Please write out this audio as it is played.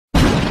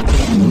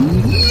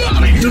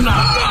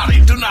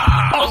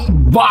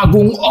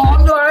bagong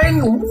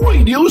online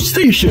radio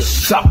station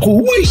sa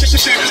Kuwait.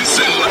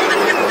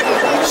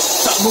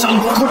 Sa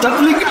lungkot at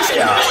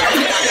ligaya,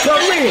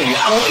 kami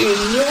ang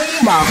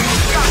inyong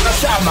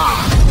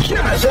makakasama.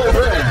 Jass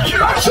FM,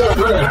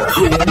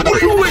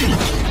 Kuwait.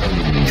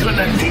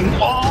 Connecting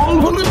all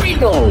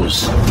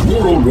Filipinos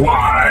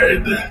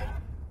worldwide.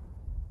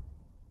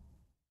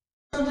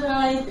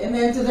 Right, and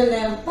then to the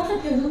left.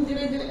 Bakit ganun?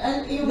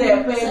 Hindi,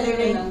 pwede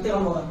rin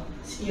mo.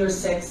 You're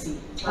sexy.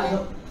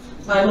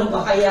 Paano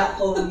ba kaya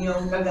kung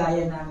yung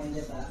kagaya namin, di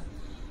ba?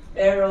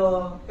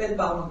 Pero, pwede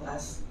ba ako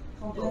mag-ask?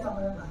 Ilan ka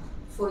mo naman?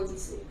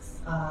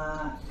 46.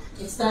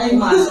 It's time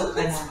masok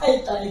ka na.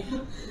 It's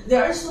time.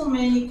 There are so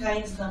many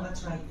kinds ng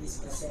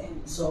arthritis kasi.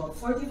 So,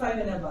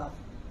 45 and above,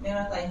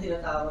 meron tayong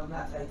tinatawag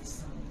na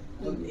arthritis ng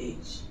old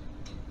age.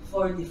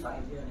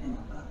 45 yun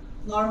and above.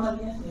 Normal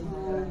yan.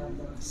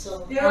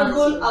 So, pero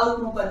rule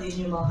out mo pa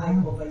din yung mga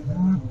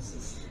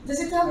hypovitaminosis.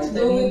 Does it have to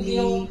do with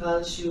yung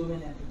calcium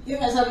and everything? Yung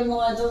sabi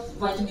mo nga daw,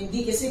 vitamin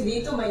D, kasi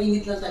dito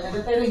mainit lang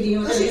talaga, pero hindi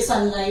mo talaga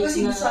sunlight.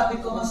 Kasi na,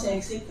 sabi ko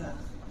sexy ka,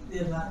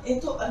 di ba?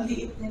 Ito, ang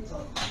liit nito.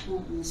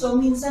 So,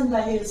 minsan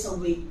dahil sa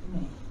weight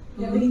mo eh.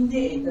 Pero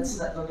hindi eh, that's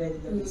not already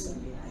the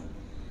reason behind.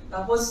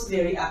 Tapos,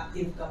 very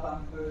active ka pang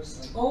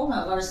person. Oo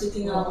nga,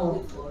 varsity nga ako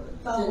before.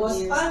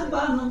 Tapos,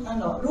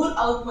 paano, rule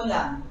out mo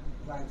lang,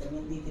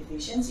 vitamin D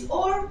deficiency,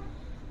 or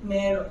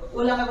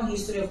wala ka bang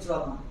history of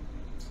trauma?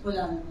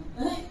 Wala naman.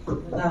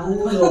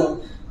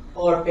 Nahulog.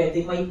 Or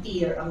pwede may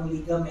tear ang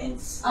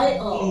ligaments. Ay,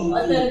 oo.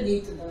 Pero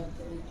dito daw.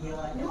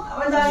 Yun.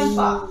 Maraming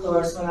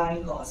factors,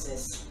 maraming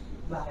causes.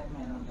 Bakit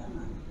meron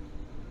naman?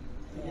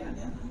 Kaya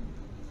naman.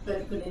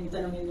 Pwede ko na yung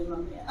tanongin ni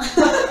mamaya.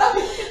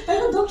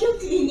 Pero Doc, yung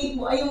clinic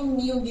mo, ay yung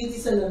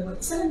beauty salon mo,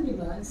 isa lang di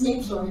ba?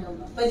 Same floor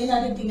naman. Pwede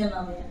natin tingnan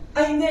mamaya.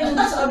 Ay, hindi.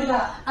 Sa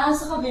kabila.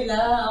 Sa kabila.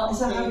 Okay.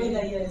 Sa kabila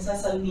yan. Sa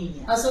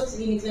Salminia. So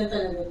clinic lang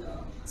talaga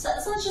to.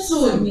 Saan siya sa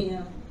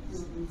Salminia?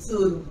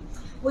 Soon.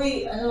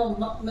 Uy,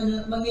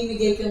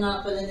 mamimigay ka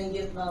nga pala ng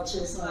gift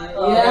vouchers mo.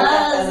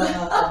 Yes!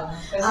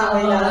 Kasi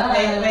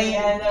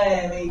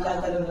may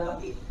tatanong na.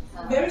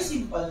 Very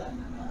simple lang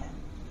naman yan.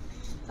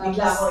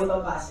 Bigla ako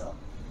ipapasok.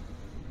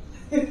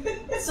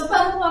 So,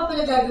 paano nga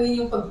pala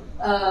gagawin yung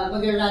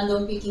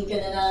mag-random picking ka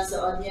na lang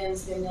sa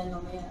audience, ganyan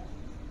mamaya?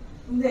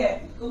 Hindi.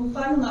 Kung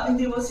paano nga,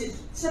 hindi mo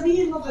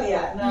sabihin mo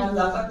kaya na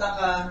dapat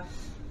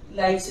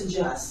naka-like sa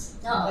Jass,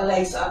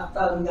 naka-like sa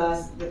Uptown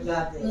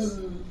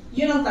Goddess.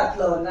 Yun ang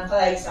tatlo,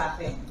 naka-like sa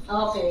akin.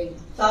 Okay.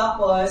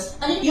 Tapos,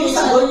 yung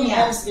sagot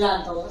niya.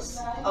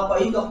 Grantos? Opo,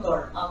 yung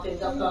doktor. Okay,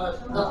 Dr.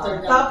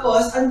 Grantos.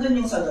 Tapos,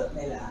 andun yung sagot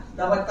nila.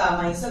 Dapat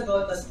tama yung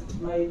sagot, tapos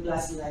may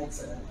plus like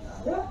sa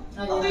kanila.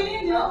 Okay na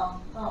yun, di ba?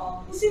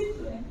 Oo.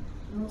 Simple.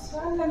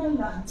 Saan ganun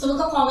lang. So,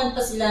 magka-comment pa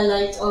sila,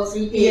 like all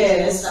 3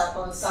 pages. Yes.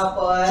 Tapos,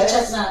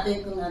 check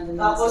natin kung nandun.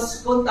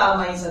 Tapos, kung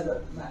tama yung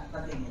sagot,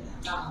 pati nila.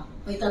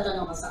 May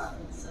tatanong ka sa akin.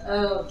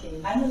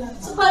 Okay. Ano lang?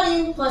 So, paano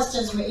yung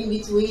questions mo? In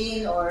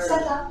between or? Isa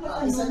lang.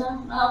 Isa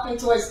lang? Okay,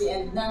 towards the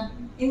end na?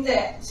 Hindi.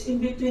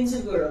 In between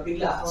siguro,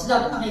 bigla ako. So,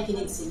 dapat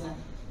nakikinig sila?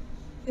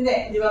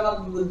 Hindi. Di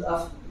ba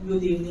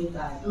good evening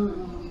tayo?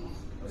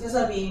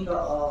 Sasabihin ko,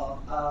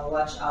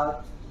 watch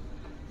out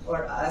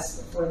for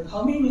us for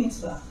how many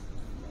minutes ba?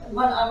 1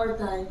 hour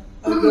time.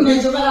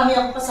 Medyo marami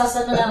ako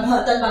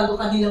pasasalamatan bago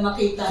kanila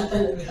makita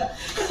talaga.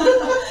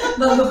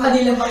 Bago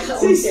kanila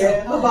makausap.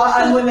 Sige,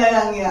 babaan mo na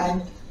lang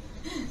yan.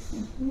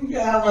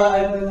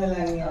 Babaan mo na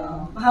lang yan.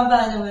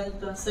 Mahaba naman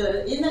ito. So,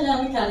 yun na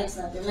lang mechanics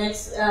natin. Like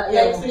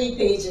 3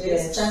 pages,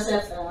 yes. Jass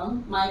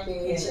FM, my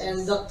page,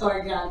 and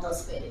Dr.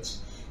 Grantos page.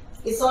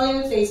 It's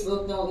only on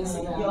Facebook, no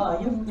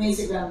Instagram. May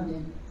Instagram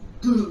din.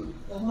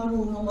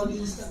 Marunong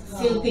mag-Instagram.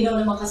 Filipino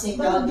naman kasi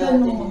yung tawag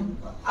natin.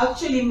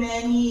 Actually,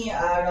 many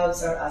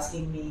Arabs are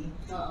asking me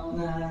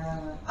na,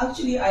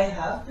 actually I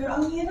have, pero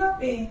ang hirap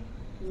eh.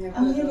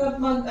 Ang hirap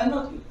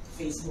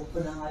Facebook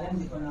ko na nga lang,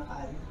 hindi ko na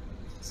kaya.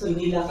 So,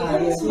 hindi lang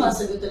kaya. Ikaw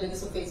sumasagot talaga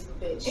sa Facebook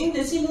page? Hindi,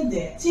 sila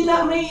din.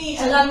 Sila may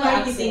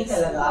marketing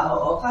talaga.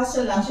 Oo,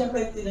 kaso lang,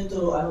 syempre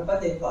tinuturoan mo pa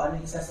din kung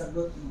ano yung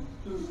sasagot mo.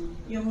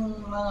 Yung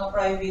mga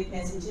private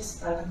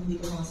messages, parang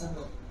hindi ko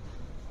masagot.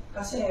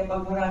 Kasi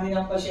pag marami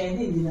ng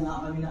pasyente, hindi na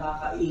nga kami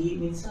nakakaihi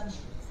minsan.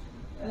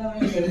 Alam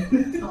mo yung gano'n?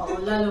 Oo,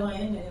 lalo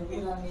ngayon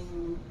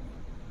maraming...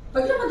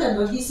 Pag Ramadan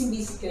ba,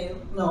 busy-busy kayo?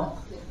 No.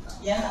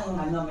 Yan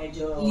ang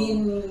medyo...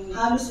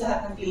 Halos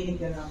lahat ng clinic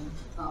gano'n.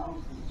 Oo.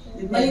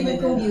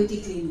 Maliban kung beauty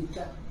clinic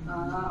ka.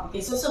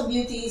 Okay, so sa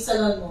beauty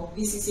salon mo,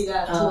 busy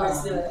sila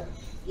towards the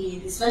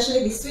Eid.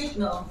 Especially this week,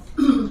 no?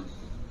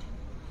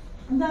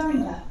 Ang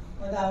dami nga.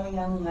 Madami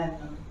nga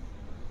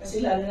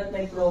kasi lalo na't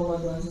may promo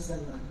doon sa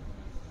salon.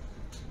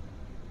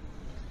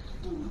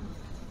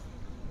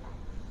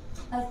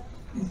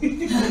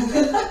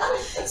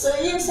 So,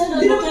 yung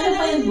salon mo, kailan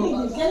pa yun mo?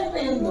 Kailan pa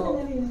yun mo?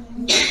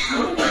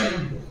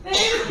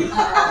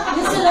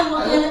 Yung salon mo,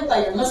 kailan pa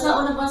yun? Mas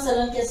nauna pa ang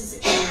salon kasi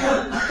sa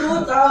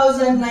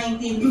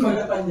 2019 before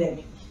the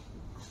pandemic.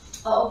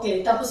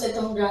 Okay. Tapos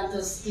itong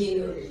Grantos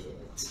Clinic,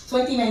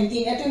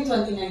 2019? Ito yung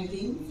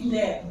 2019?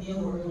 Hindi.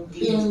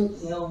 Yung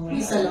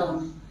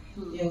salon.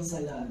 Yung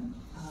salon.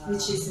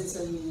 Which is in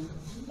Salon.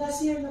 Last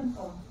year lang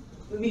po.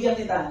 Bibigyan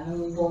kita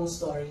ng buong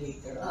story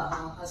later.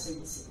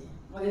 Sige.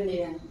 Maganda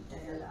yan.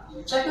 Teka lang.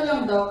 Check ko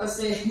lang daw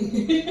kasi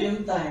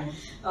yung time.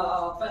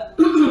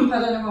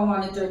 Para naman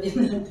monitor din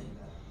natin.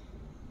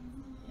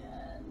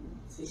 Yan.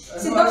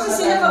 Si Doc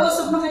kasi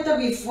nakausap na kita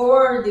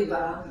before, di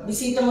ba?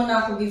 Bisita mo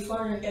na ako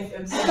before.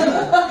 FM.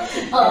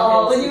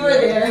 When you were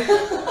there.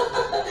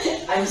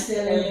 I'm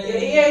still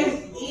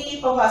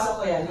ipapasok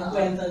ko yan, yung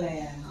kwento na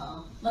yan.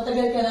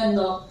 Matagal ka ng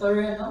doctor,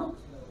 ano?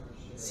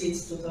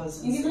 Since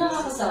 2006. Hindi mo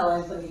nakakasawa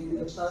yung pagiging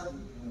doktor?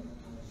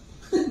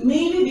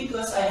 Mainly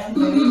because I am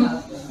very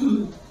happy.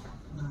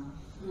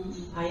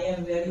 I am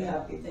very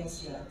happy,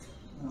 thanks God.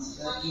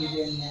 God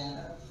given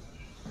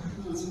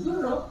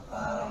siguro,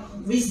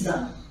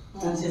 wisdom,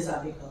 ang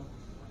sinasabi ko.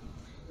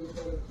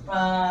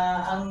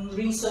 Ang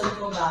reason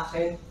ko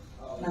bakit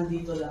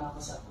nandito lang ako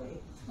sa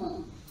Kuwait.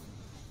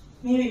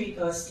 Maybe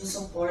because the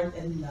support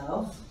and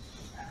love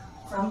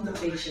from the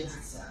patients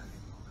itself.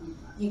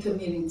 Yung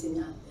community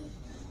natin.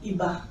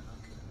 Iba.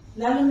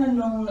 Lalo na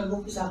nung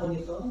nag-umpisa ako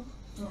nito.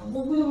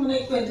 Huwag mo naman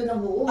na ikwento na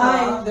buo.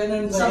 Ay,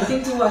 ganun ba?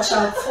 Something to watch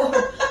out for.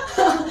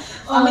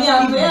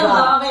 Mamaya ba yan?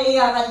 Baka may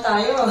iyakan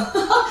tayo.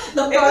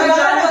 Dr.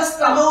 Grantos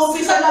talks.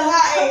 Nag-umpisa na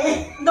nga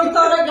eh.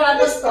 Dr.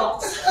 Grantos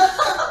talks.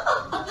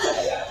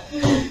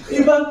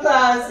 Ibang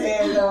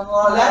klase.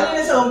 Lalo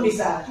na sa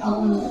umpisa.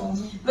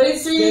 But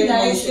it's really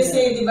nice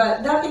kasi, di ba,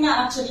 dati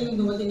nga actually nung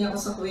dumating ako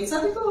sa Kuwait,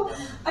 sabi ko,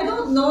 I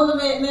don't know na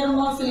merong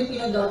mga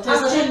Filipino doctors.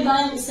 Actually, at that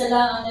time, isa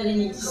lang ang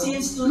narinig ko.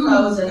 Since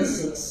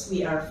 2006,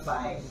 we are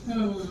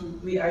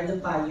 5. We are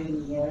the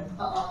pioneer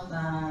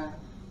na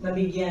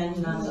nabigyan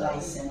ng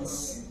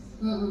license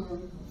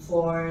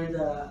for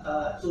the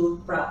to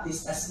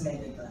practice as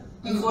medical.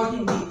 Before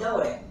hindi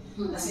daw eh.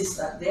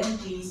 Assistant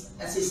dentist,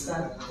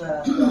 assistant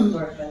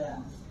doctor ka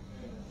lang.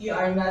 You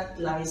are not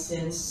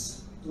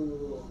licensed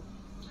to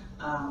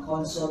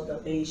consult the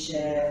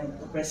patient,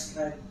 to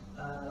prescribe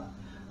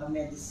a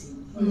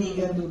medicine. Hindi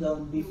ganun daw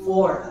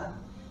before.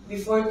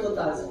 Before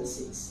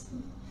 2006.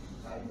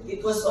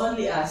 It was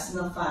only us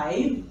na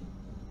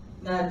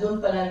 5 na doon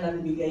pala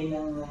nagbigay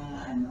ng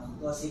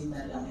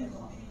signal ang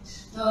MOH.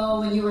 Oh,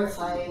 when you were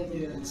 5.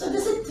 Yeah. So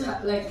does it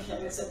like,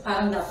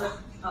 parang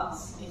dapat,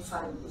 in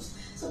 5 years.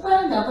 So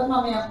parang dapat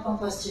mamaya ko pang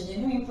question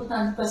yun. Yung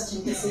important question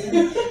kasi.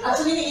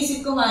 Actually,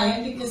 naisip ko nga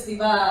yun because di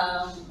ba,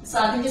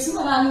 sa atin kasi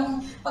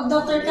maraming, pag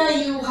doctor ka,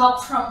 you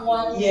hop from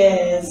one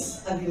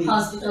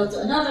hospital to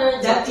another.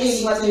 That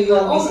is what we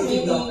call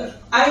visiting doctor.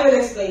 I will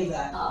explain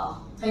that.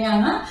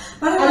 Kaya nga,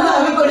 parang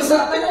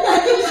nakakapag-usapan na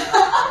natin.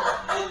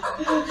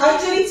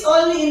 Actually, it's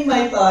only in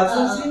my thoughts.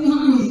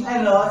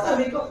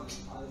 Sabi ko,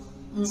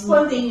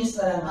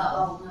 spontaneous na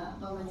lang.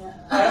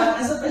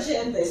 As a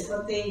pasyente,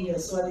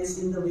 spontaneous, what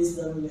is in the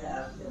wisdom you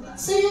have. Diba?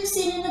 So yung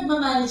sino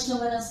nagmamanage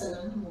naman ng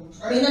salon mo?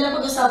 Yun na lang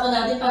pag-usapan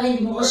natin para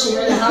hindi mo ko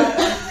share lahat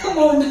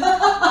muna.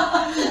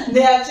 Hindi,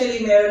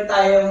 actually, meron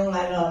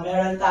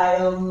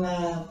tayong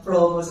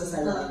promo sa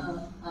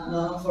salon.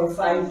 For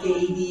 5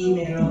 KD,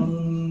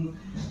 merong,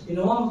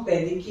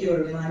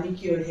 pedicure,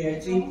 manicure, hair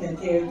treatment,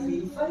 hair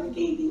treatment, 5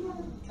 KD.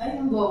 Ay,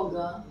 ang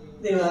bongga.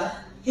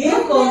 Diba?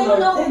 Hair color,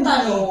 meron akong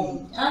tanong.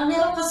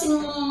 Meron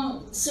kasing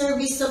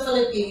service sa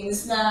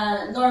Philippines na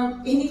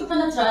hindi ko pa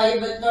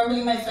na-try, but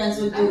normally my friends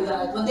would do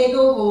that. When they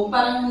go home,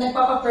 parang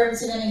nagpapaperm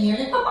sila ng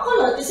hair.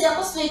 Nagpapakulot. Kasi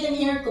ako straight ang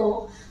hair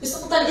ko.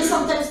 Gusto ko talaga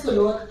sometimes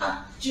kulot.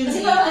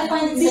 Kasi parang I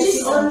find it this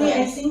is only,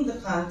 I think, the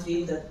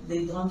country that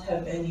they don't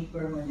have any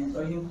permanent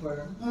or yung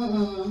perm.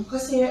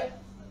 Kasi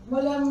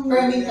walang...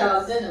 Perming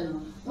tawag din,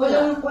 ano?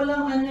 Walang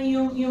ang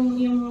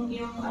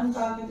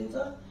tawag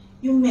dito?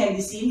 Yung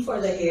medicine for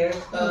the hair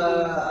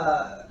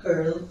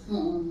curl.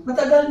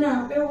 Matagal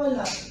na, pero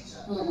wala.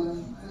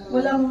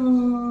 Walang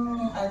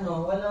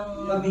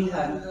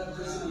mabilhan.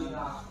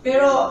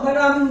 Pero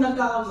maraming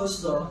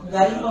nagkakagusto.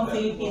 Galing pang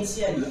Philippines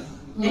yan.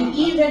 And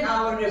even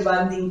our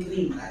rebonding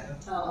cream.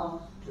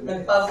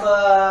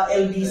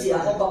 Nagpapa-LBC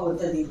ako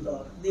papunta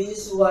dito. This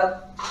is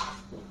what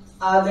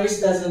others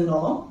doesn't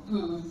know.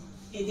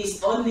 It is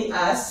only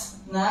us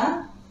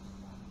na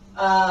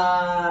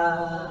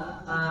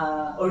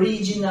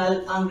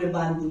original ang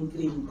rebonding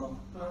cream ko.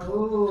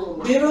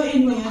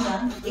 Biruin mo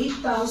yun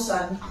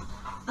 8,000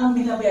 ang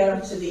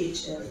binabayaran ko sa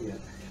DHL.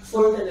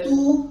 For 2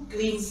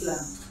 creams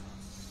lang.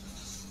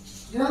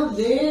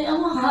 Grabe, ang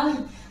mahal.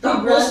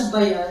 Brand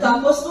ba yan?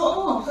 Tapos,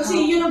 oo.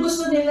 Kasi yun ang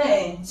gusto nila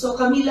eh. So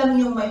kami lang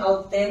yung may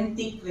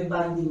authentic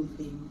rebonding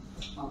cream.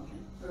 Okay.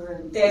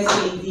 10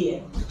 KD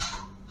eh.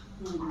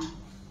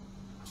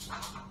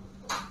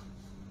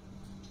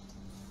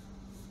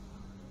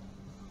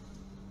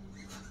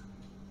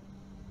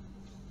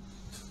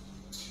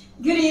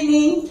 Good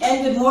evening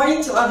and good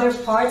morning to other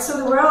parts of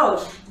the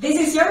world. This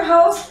is your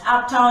host,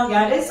 Uptown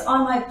Goddess,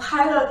 on my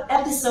pilot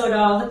episode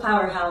of the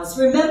Powerhouse.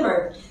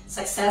 Remember,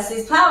 success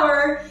is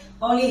power,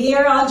 only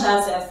here on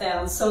Jass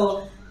FM.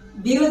 So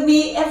be with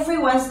me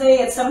every Wednesday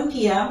at 7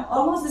 p.m.,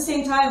 almost the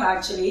same time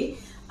actually,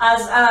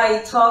 as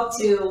I talk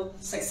to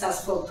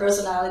successful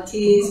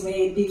personalities,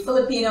 may it be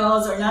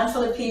Filipinos or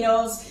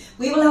non-Filipinos,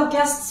 We will have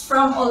guests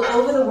from all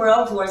over the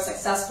world who are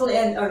successful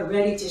and are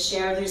ready to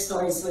share their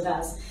stories with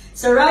us.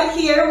 So right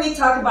here, we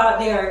talk about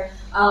their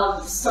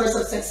stories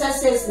of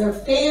successes, their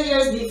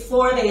failures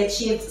before they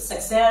achieved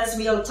success.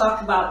 We'll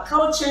talk about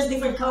cultures,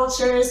 different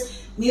cultures,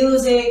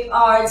 music,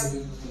 arts,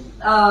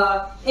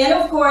 and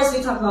of course,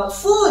 we talk about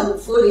food.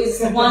 Food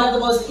is one of the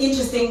most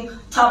interesting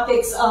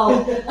topics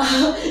of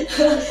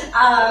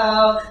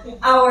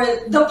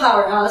the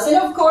Powerhouse. And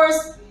of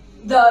course,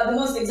 the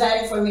most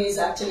exciting for me is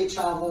actually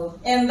travel.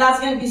 And that's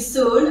going to be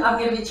soon. I'm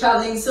going to be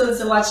traveling soon,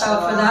 so watch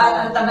out for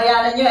that. Ang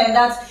tabayanan nyo, and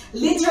that's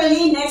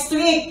literally next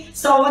week.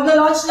 So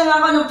mag-launch lang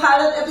ako ng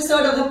pilot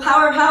episode of the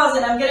Powerhouse,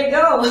 and I'm going to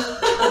go.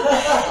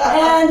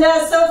 And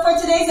so for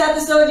today's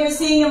episode, you're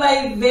seeing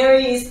my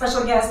very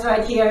special guest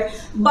right here.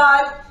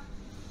 But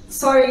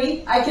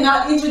sorry, I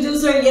cannot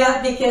introduce her yet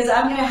because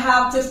I'm going to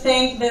have to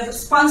thank the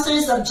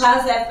sponsors of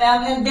Jass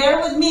FM. And bear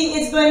with me,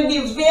 it's going to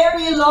be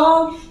very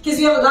long because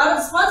we have a lot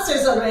of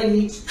sponsors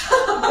already.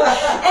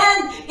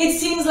 And it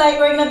seems like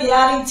we're going to be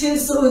adding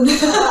too soon.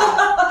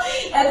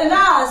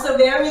 So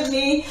bear with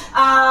me.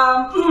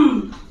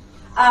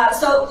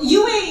 So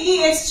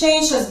UAE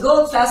Exchange has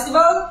Gold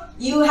Festival.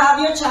 You have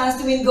your chance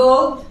to win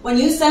gold when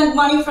you send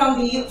money from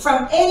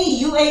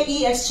any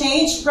UAE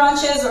Exchange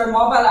branches or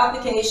mobile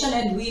application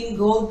and win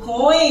gold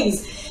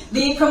coins.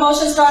 The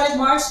promotion started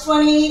March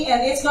 20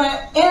 and it's going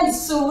to end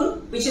soon,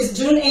 which is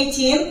June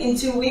 18 in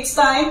 2 weeks'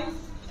 time.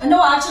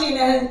 No, actually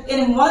in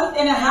a month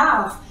and a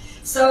half.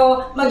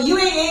 So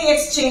mag-UAE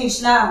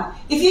Exchange now.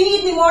 If you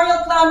need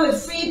memorial plan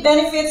with free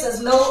benefits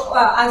as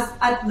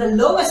at the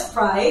lowest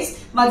price,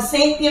 mag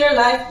St. Peter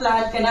Life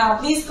Plan ka now.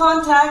 Please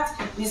contact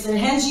Mr.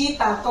 Henji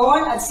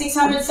Taton at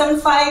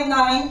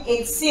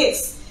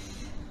 600-759-86.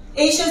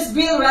 Asia's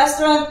Grill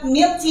Restaurant,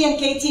 Milk Tea and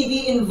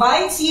KTV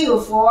invites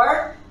you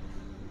for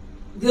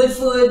good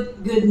food,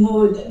 good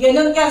mood.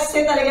 Ganun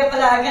kasi talaga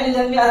pala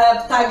kanilang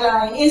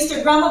tagline.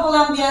 Instagrammable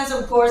ambience,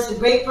 of course, with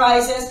great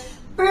prices.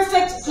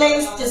 Perfect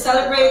place to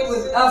celebrate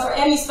with for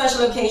any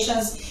special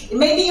occasions. It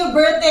may be your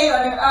birthday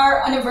or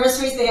our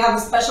anniversaries. They have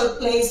a special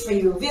place for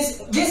you.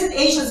 Visit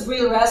Asia's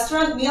Grill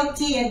Restaurant, Milk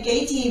Tea and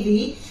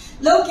KTV,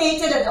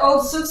 located at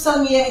Old Souk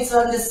Salmiya. It's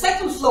on the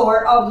second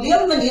floor of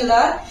Lil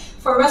Manila.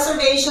 For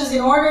reservations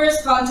and orders,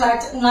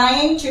 contact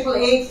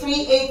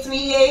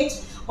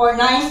 988-3838 or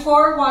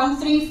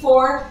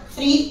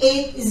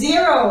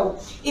 941-34380.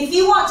 If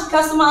you want to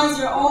customize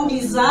your own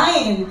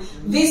design,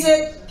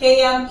 visit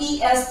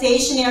KMES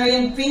Stationery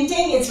and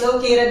Printing. It's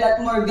located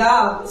at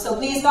Morgao. So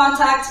please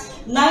contact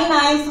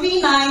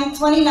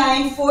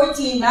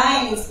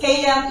 9939-2949. It's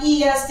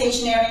KMES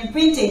Stationery and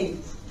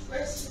Printing.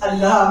 Ang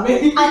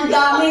dami. Ang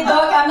dami,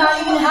 Doc. I'm not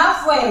even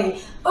halfway.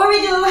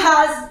 Uridu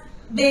has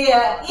the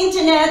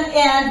internet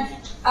and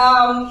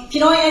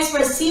Pinoy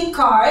Express SIM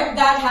card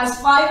that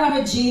has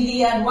 500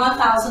 GB and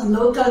 1,000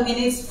 local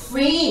minutes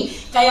free.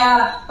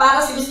 Kaya para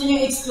sa gusto nyo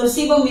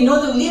eksklusibong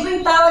minutong libreng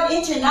tawag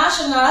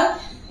international,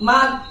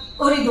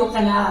 mag-Uridu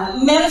ka na.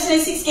 Meron sila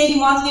 6KD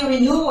monthly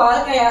renewal,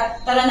 kaya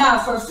tara na.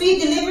 For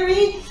free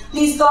delivery,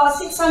 please call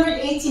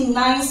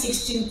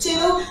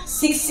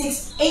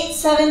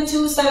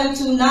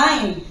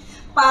 600-8962-266-872-729.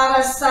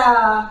 Para sa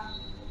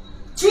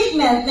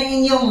treatment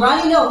ng inyong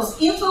runny nose,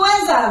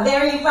 influenza,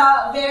 very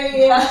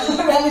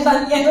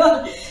relevant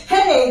ngayon.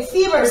 Headache,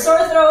 fever,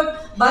 sore throat,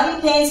 body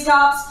pains,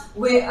 coughs,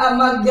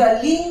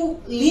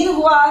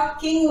 mag-Linhua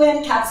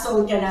Kingwen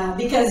capsule ka na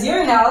because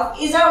your health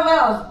is our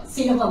wealth.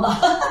 Sino pa ba?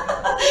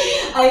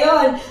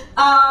 Ayun.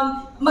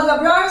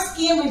 Mag-Abrar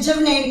Skin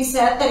Rejuvenating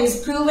Set that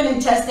is proven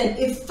and tested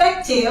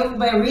effective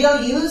by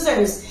real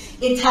users.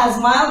 It has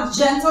mild,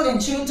 gentle, and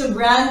true to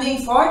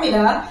branding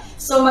formula.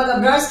 So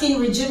mag-Abrar Skin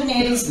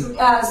Rejuvenating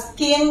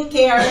Skin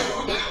Care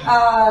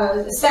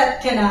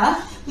Set ka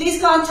na.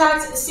 Please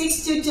contact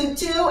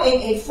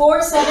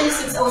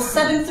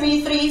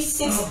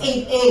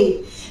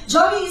 6222-8847-607-33688.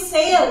 Jolly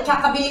Sale,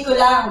 kakabili ko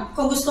lang.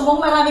 Kung gusto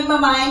mong maraming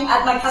mamain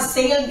at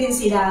nagka-sale din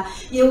sila,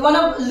 you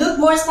wanna look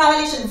more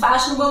stylish and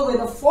fashionable with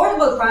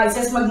affordable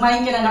prices,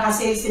 magmain ka na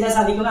naka-sale sila,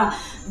 sabi ko nga.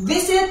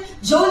 Visit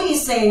Jolly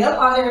Sale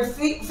on their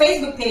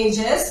Facebook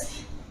pages,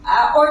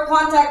 or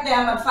contact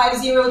them at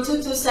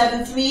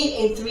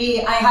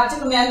 50227383. I have to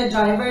commend the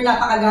driver,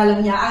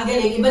 napakagalang niya. Ang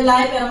galing, ibang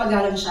lahi pero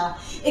magalang siya.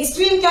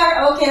 Extreme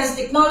Karaoke has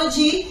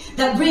technology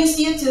that brings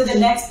you to the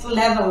next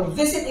level.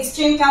 Visit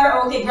Extreme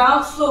Karaoke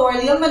ground floor,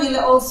 Lil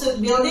Manila Old Souk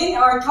Building,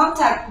 or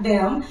contact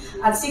them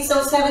at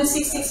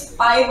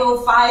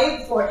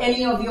 607-66505 for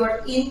any of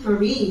your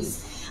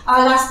inquiries.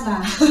 Last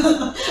na.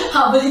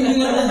 Habulin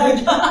nyo na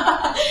talaga.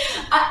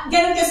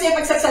 Ganun kasi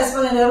pag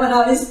successful na naman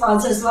namin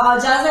sponsors. Wow,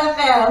 Jass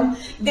FM,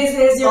 this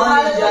is your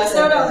pilot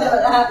episode of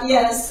the,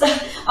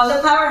 of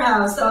the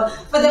Powerhouse. So,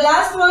 for the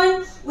last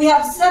one, we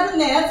have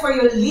Sebamed for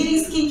your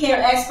leading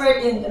skincare expert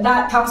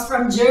that comes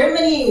from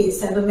Germany.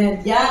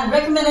 Sebamed, yan.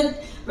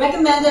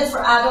 Recommended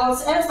for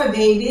adults and for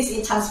babies.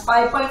 It has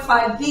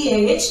 5.5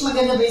 pH.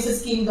 Maganda ba yung sa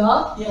skin,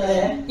 Doc?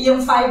 Yeah.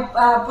 Yung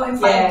 5.5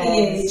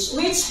 pH,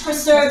 which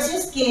preserves your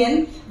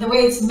skin the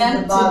way it's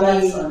meant to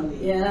be.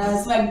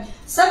 Yes.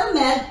 Sa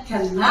med ka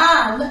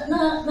na.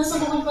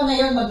 Nasubukan ko na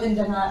yun,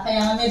 maganda nga.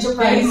 Kaya nga medyo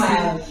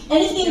pricey.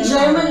 Anything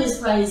German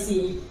is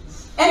pricey.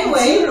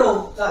 Anyway,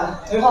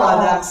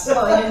 products.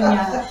 Yun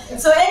nga.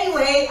 So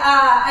anyway,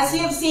 as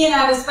you've seen,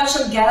 I have a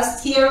special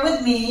guest here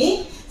with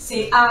me.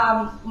 Si,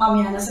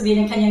 mamaya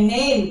nasabihin ang kanyang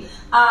name.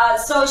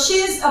 So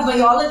she's a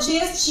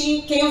biologist.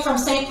 She came from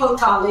St. Paul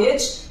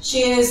College.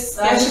 She is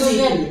Kansas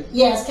City.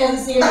 Yes,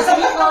 Kansas City.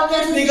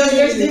 Because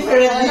there's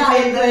different.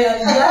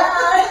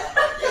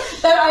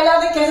 But I love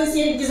the Kansas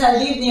City because I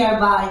live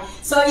nearby.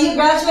 So you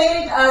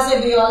graduated as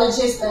a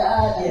biologist.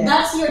 Yes.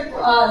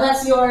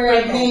 That's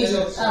your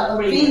major,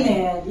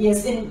 pre-med.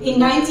 Yes, in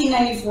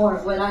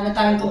 1994. Wala na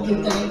tayong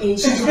computer ng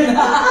age.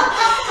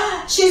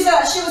 She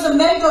was a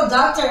medical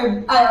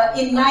doctor at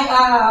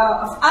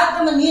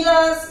the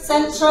Manila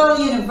Central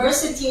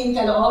University in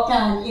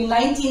Caloocan in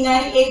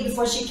 1998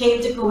 before she came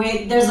to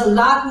Kuwait. There's a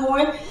lot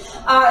more.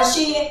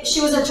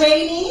 She was a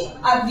trainee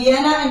at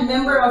Vienna and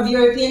member of the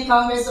European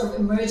Congress of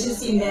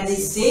Emergency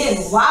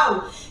Medicine.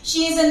 Wow!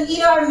 She is an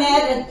ER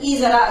med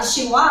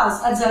she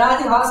was at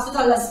Zarate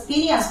Hospital Las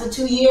Piñas for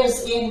 2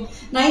 years in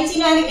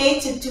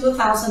 1998 to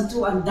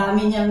 2002. Ang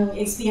dami niyang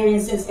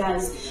experiences,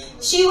 guys.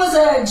 She was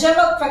a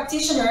general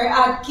practitioner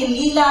at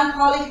Kililan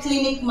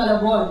Polyclinic,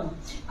 Malabon.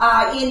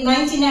 In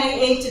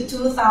 1998 to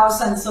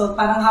 2000, so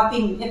parang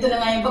haping, ito na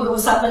nga yung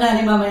pag-uusapan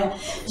natin mamaya.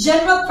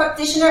 General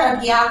practitioner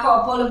at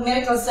Iaco Apollo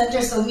Medical Center,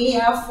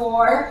 Somia,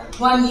 for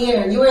 1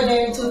 year. You were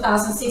there in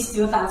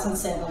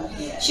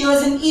 2006-2007. She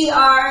was an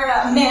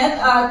ER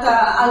med at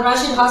Al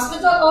Rashid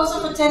Hospital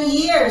also for 10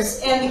 years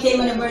and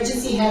became an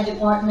emergency head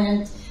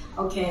department.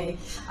 Okay.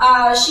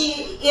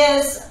 She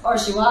was,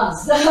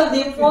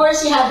 before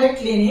she had her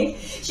clinic,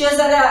 she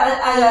was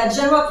a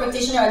general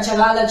practitioner at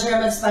Jalala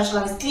German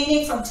Specialized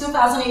Clinic from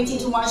 2018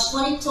 to March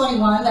 2021.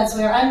 That's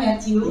where I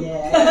met you.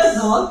 Yes.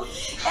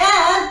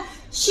 And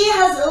she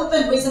has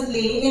opened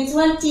recently in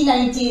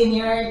 2019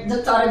 your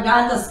Dr.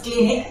 Emerlita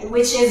Clinic,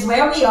 which is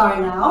where we are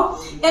now.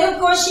 And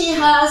of course, she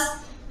has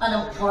an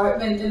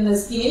apartment in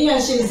Las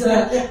Piñas. She's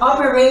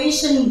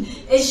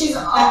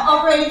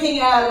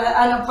operating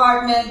an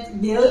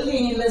apartment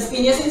building in Las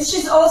Piñas, and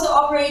she's also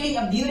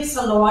operating a beauty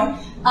salon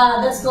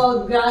that's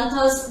called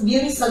Grantos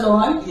Beauty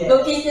Salon,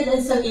 located in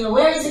Salon.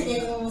 Where is it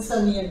in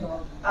Salon?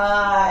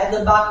 At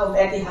the back of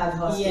Etihad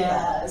Hospital.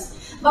 Yes.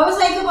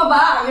 Babasahin ko pa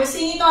ba? You're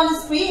seeing it on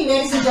the screen,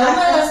 ladies and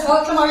gentlemen. Let's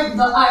welcome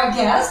our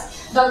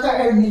guest, Dr.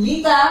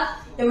 Emerlita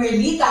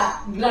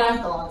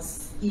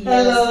Pascua-Grantos. Yes.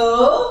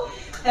 Hello.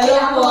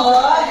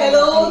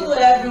 Hello to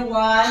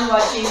everyone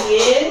watching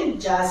in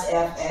Jass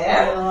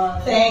FM.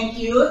 Thank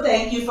you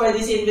for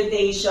this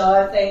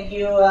invitation. Thank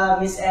you,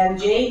 Miss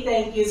MJ.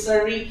 Thank you,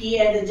 Sir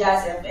Ricky and the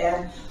Jass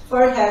FM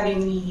for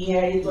having me here.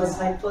 It was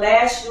my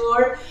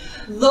pleasure.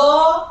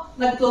 Though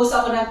nag-close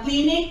ako ng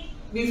clinic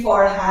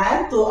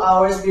beforehand, 2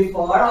 hours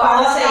before.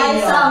 Para sa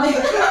inyo.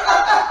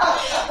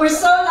 We're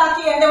so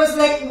lucky, and there was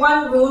like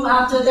one room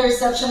after the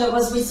reception that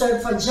was reserved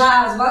for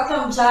Jazz.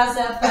 Welcome, Jass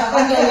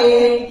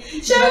FM.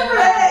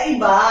 Siyempre,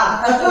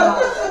 iba.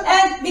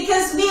 And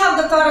because we have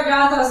Dr.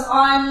 Grantos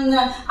on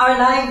our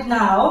live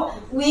now,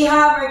 we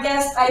have our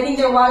guest, I think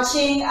they're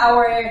watching,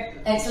 our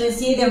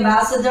Excellency, the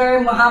Ambassador,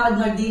 Muhammad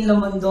Nordin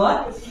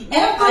Lumondon. And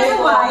of course, the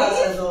wife.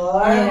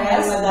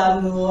 Yes,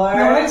 Madam Noor.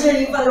 Noor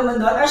Jeripa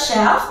Lumondon, our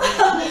chef.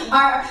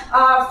 Our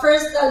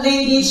first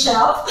lady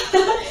chef.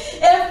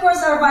 And of course,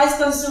 our Vice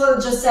Consul,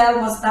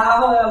 Josel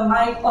Mostajo,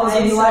 might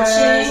also be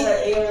watching. Sir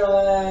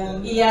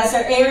Aaron. Yes,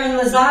 Sir Aaron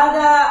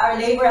Lazada, our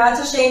labor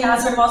attaché,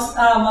 Nasser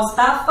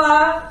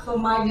Mostafa, who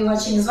might be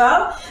watching as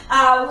well.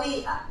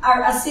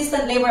 Our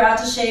assistant labor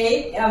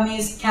attaché,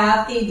 Miss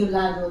Kathy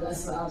Dulado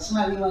as well. She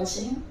might be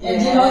watching. Yes.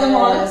 And you know them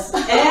all.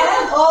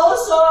 And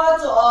also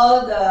to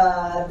all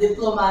the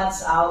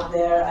diplomats out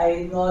there,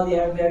 I know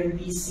they are very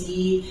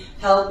busy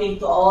helping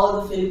to all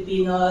the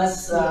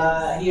Filipinos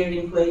here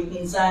in Kuwait.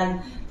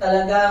 Minsan,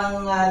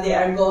 talagang they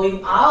are going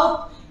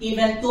out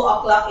even 2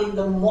 o'clock in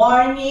the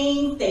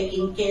morning,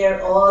 taking care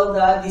of all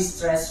the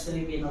distressed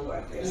Filipino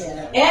workers.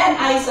 Yeah. And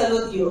I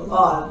salute you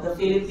all, the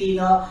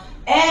Filipino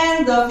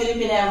and the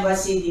Philippine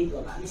Embassy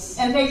diplomats.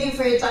 And thank you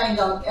for your time,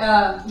 Doc.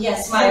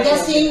 Yes, My we're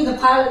guesting the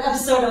pilot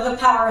episode of the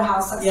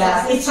Powerhouse.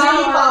 Yeah, it's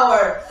really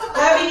power.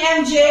 Having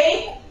MJ,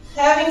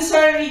 having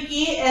Sir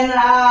Ricky, and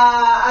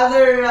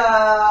other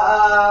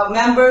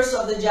members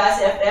of the Jass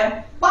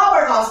FM,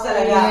 powerhouse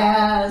talaga.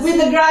 Yes. With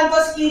the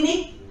Grantos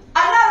Clinic,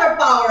 another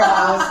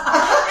powerhouse.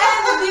 And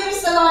the beauty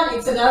salon,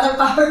 it's another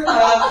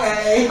powerhouse.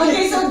 Okay.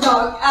 Okay, so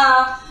Doc,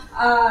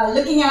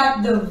 looking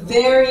at the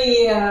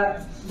very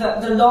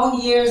the long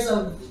years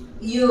of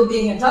you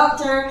being a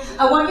doctor,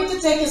 I want you to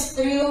take us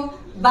through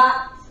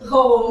back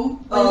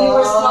home when you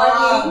were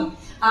starting.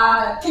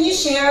 Can you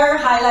share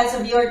highlights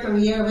of your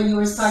career when you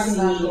were starting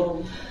back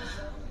home?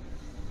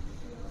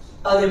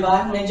 Oh,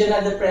 diba? Medyo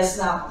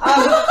na-depressed na ako.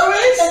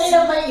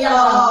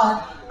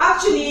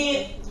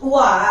 Actually,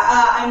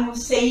 I'm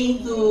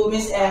saying to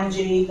Miss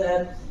MJ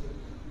that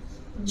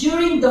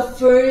during the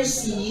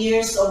first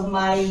years of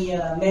my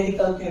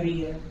medical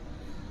career,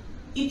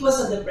 it was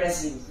a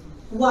depressive.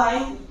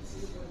 Why?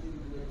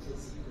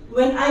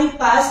 when I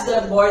passed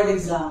the board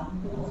exam,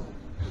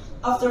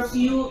 after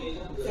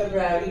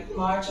February,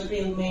 March,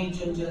 April, May,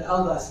 June, July,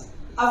 August,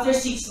 after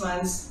 6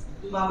 months,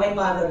 my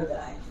mother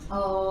died.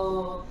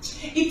 Oh.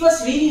 It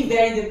was really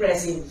very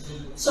depressing.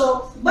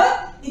 So,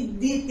 but it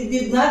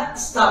did not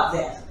stop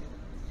there.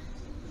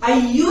 I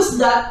used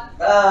that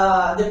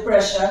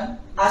depression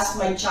as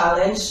my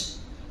challenge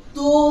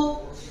to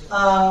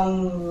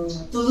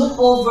look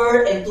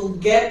over and to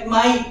get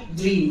my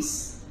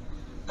dreams.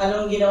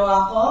 Anong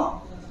ginawa ko?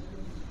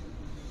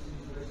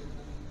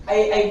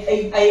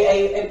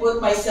 I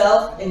put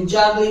myself in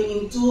juggling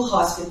in 2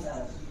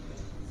 hospitals.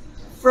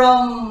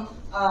 From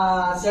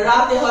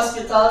Zarate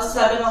Hospital,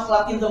 7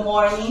 o'clock in the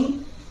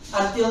morning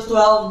until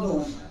 12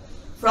 noon.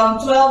 From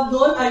 12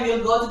 noon, I will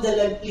go to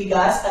the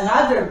Ligas,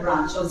 another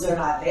branch of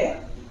Zarate.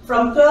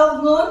 From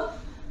 12 noon,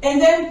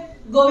 and then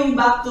going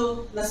back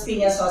to Las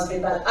Piñas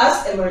Hospital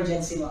as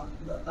emergency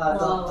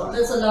doctor.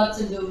 That's a lot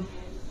to do.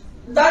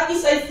 That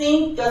is, I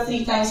think,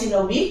 3 times in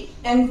a week.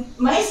 And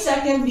my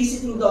second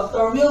visiting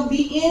doctor will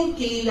be in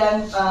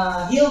Kililan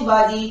Hill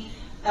Body,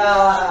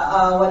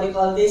 what do you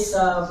call this,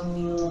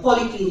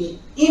 polyclinic,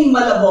 in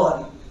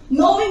Malabon.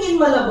 Knowing in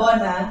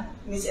Malabon,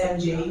 Miss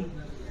MJ,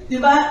 di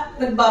ba,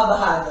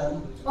 nagbabaha doon?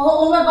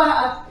 Oo,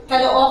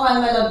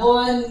 Caloocan,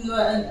 Malabon,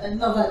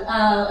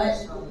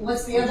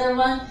 what's the other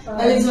one?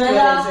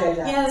 Valenzuela.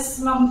 Yes,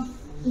 ma'am.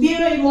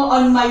 Biro mo,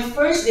 on my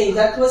first day,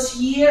 that was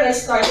year I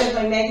started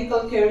my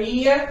medical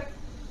career,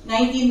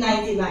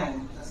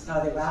 1999.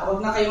 No, diba? Huwag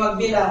na kayo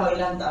magbilang,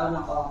 ilang taon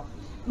ako.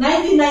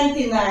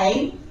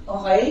 1999,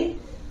 okay,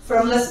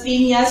 from Las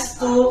Piñas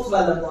to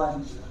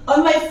Malabon.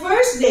 On my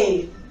first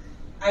day,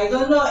 I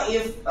don't know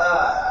if,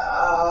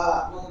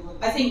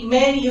 I think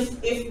many,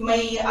 if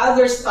my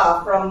other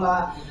staff from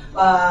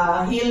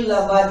Hill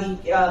Body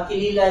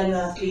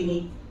Kililan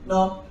Clinic,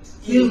 no,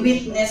 will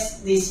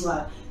witness this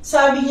one.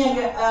 Sabi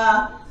niya,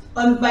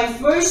 on my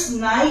first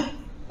night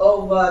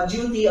of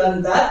duty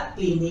on that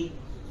clinic,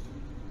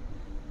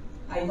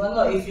 I don't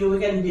know if you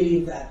can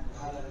believe that,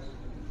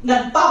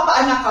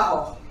 nagpapaanak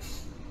ako.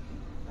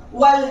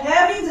 While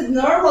having the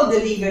normal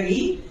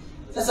delivery,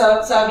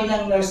 sabi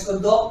ng nurse ko,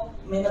 Doc,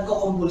 may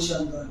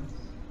nagko-convulsion doon.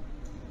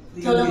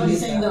 Ikaw lang yung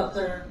same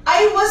doctor.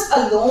 I was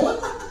alone.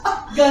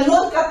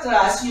 Ganon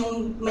katras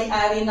yung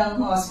may-ari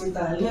ng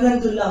hospital.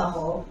 Nandun lang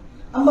ako.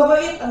 Ang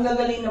babait, ang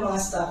gagaling ng mga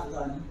staff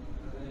doon.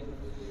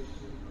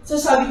 So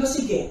sabi ko,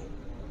 sige,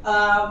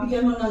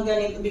 bigyan mo ng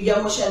ganito,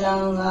 bigyan mo siya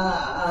ng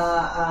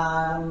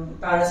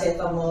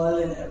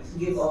paracetamol and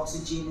give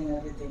oxygen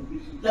and everything.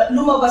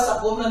 Lumabas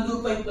ako,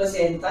 nandun pa yung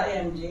placenta,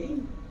 MJ.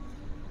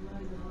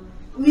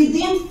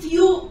 Within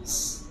few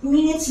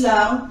minutes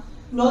lang,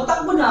 no,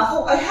 takbo na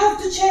ako. I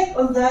have to check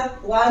on that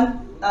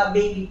one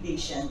baby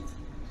patient.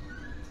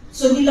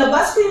 So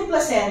nilabas ko yung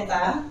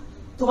placenta,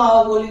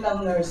 tumawag ulit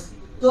ang nurse.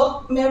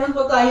 Doc, meron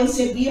po tayong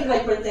severe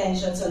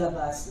hypertension sa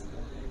labas.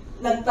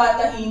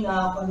 Nagtatahi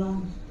na ako nung...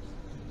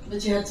 But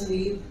you had to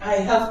leave?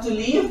 I have to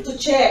leave to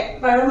check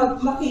para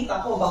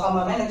makita ko. Baka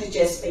mamaya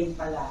nag-chest pain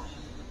pala.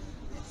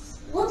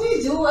 What do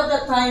you do at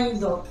that time,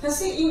 Doc?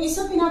 Kasi yung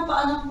isa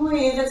pinapaanak mo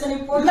that's an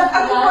important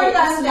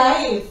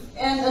life.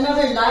 And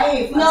another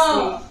life.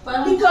 No,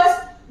 because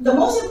the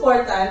most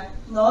important,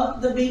 no,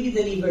 the baby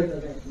delivered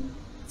already.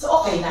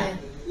 So okay na.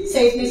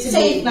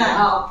 Safe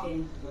na.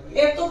 Okay.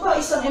 Ito pa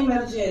isang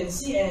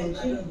emergency, and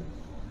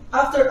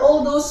after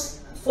all those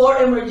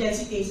 4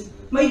 emergency cases,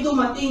 may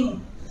dumating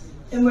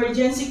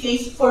emergency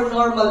case for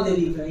normal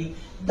delivery.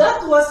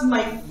 That was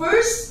my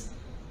first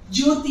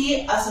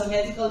duty as a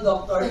medical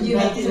doctor in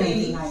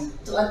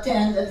 1999. To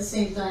attend at the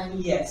same time.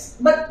 Yes,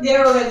 but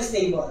they're already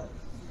stable.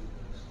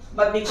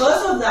 But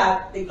because of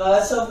that,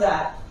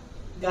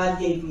 God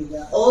gave me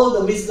all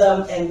the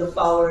wisdom and the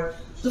power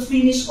to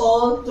finish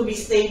all, to be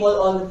stable,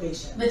 all the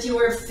patients. But you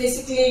were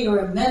physically, you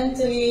were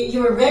mentally,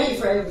 you were ready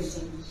for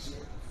everything.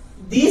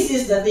 This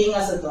is the thing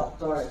as a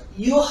doctor.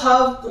 You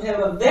have to have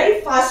a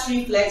very fast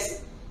reflex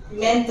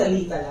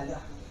mentally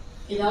talaga.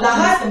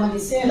 Lahat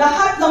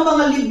ng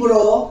mga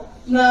libro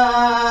na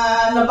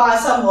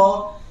nabasa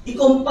mo,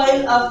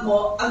 i-compile up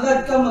mo,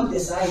 agad ka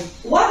mag-decide.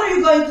 What are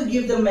you going to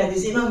give the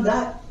medicine on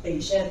that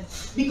patient?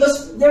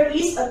 Because there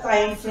is a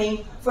time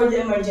frame for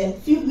the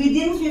emergency.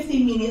 Within 15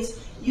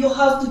 minutes, you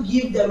have to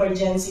give the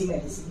emergency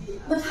medicine.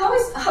 But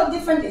how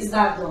different is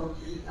that though?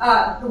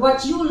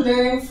 What you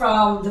learn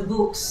from the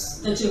books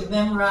that you've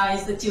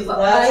memorized, that you've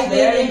applied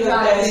in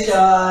practice.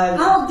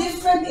 How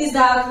different is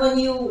that when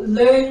you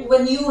learn,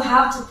 when you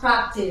have to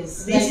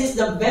practice? This is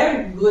the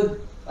very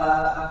good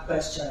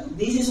question.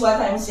 This is what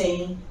I'm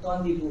saying,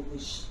 don't be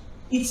bookish.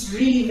 It's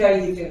really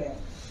very different.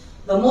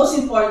 The most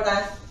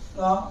important,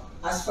 no,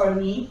 as for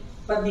me,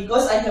 but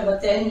because I have a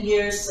 10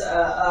 years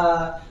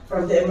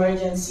from the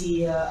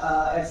emergency,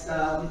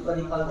 what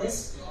do you call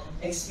this?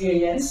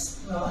 Experience,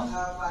 no?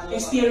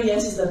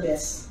 Experience is the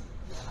best.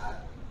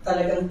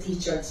 Talagang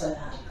teacher sa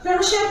lahat.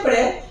 Pero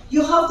syempre,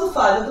 you have to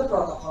follow the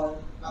protocol.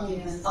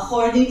 Yes.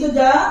 According to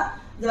the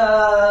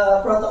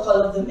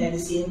protocol of the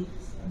medicine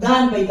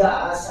done by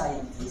the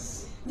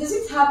scientists. Does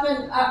it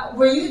happen,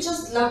 were you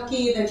just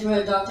lucky that you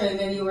were a doctor and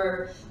then you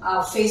were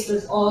faced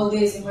with all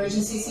these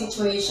emergency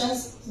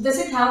situations? Does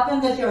it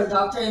happen that you're a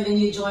doctor and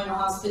then you join a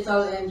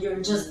hospital and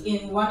you're just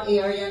in one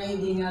area na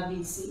hindi nga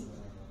busy?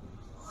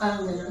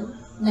 Parang gano'n?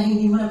 Na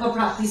hindi mo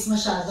napapractice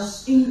masyado?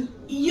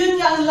 Yun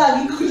nga ang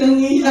lagi ko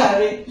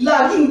nangyayari.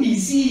 Laging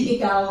busy.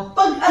 Ikaw?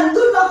 Pag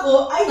andun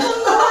ako, I don't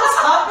know what's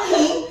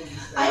happening.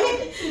 I mean,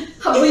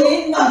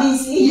 habulin na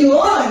busy?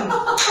 Yun.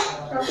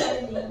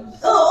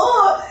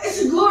 Oo,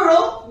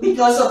 siguro,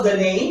 because of the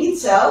name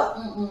itself.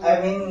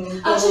 I mean,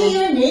 actually,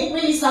 your name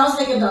really sounds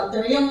like a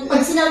doctor. Yung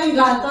pag sinabing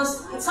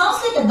Grantos, it sounds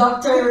like a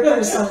doctor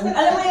person.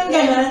 Alam mo yung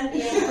gano'n?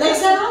 Like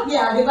sa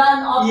Rabia, di ba?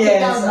 An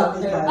optical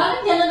doctor.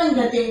 Parang gano'n ang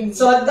dating.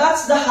 So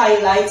that's the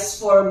highlights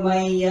for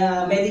my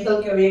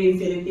medical career in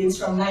Philippines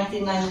from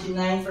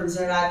 1999 from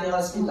Zarate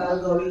Hospital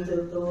going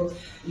to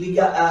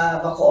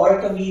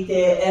Bacoor,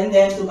 Cavite, and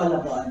then to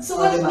Malabon.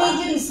 So what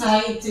made you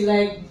decide to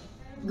like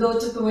go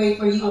to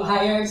Kuwait, where you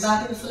hired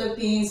back in the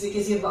Philippines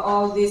because you have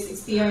all these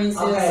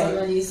experiences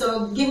already?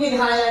 So give me the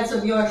highlights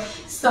of your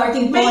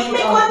starting point.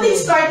 May konting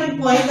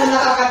starting point na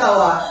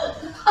nakakatawa.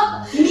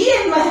 Me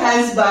and my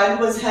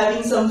husband was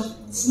having some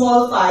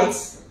small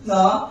fights,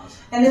 no?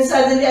 And then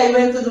suddenly I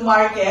went to the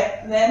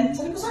market. Then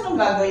sabi ko, saan ang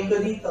gagawin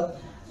ko dito?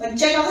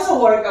 Nag-check ako sa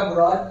work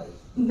abroad.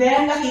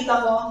 Then nakita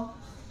ko,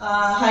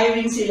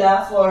 hiring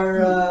sila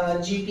for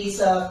GP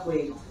sa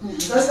Kuwait.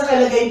 Tapos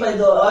nakalagay pa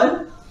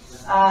doon,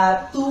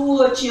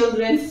 2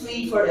 children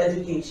free for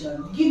education.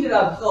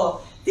 Ginrab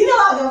ko.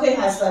 Tinawagan ko yung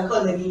husband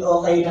ko, naging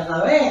okay na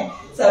kami.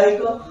 Sabi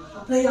ko,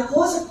 apply ako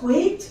sa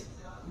Kuwait.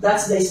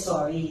 That's the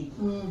story.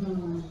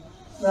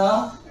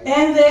 No?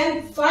 And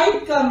then,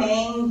 5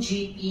 kaming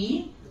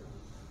GP,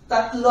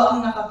 3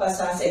 ang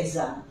nakapasa sa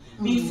exam.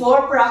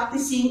 Before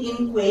practicing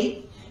in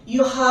Kuwait,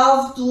 you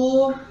have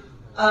to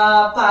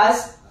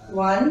pass 1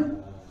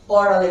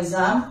 oral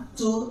exam,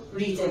 2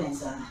 written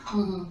exam.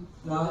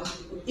 No?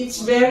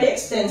 It's very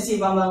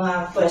extensive ang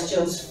mga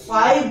questions.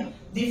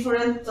 5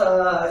 different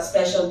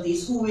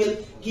specialties who will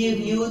give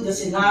you the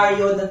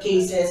scenario, the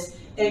cases,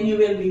 and you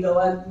will be the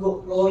one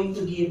going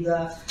to give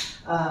the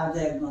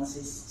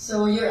diagnosis.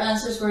 So your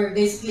answers were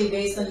basically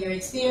based on your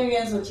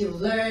experience, what you've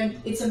learned.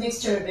 It's a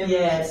mixture of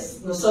everything. Yes.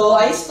 So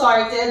I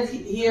started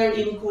here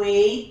in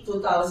Kuwait,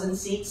 2006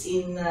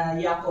 in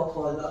Yaco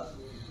Polo.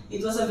 It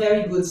was a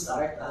very good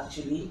start,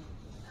 actually.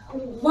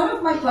 One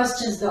of my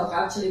questions, Doc,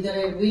 actually, that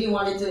I really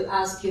wanted to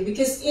ask you,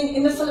 because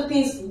in the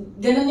Philippines,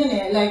 ganun yun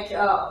eh, like,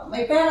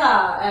 may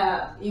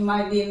pera, you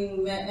might be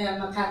in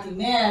Makati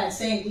Med,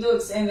 St.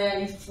 Luke's, and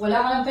then if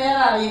wala ka ng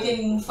pera, you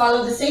can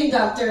follow the same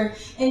doctor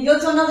and go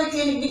to another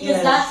clinic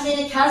because that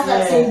clinic has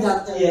that same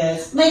doctor.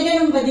 Yes. May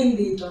ganun ba din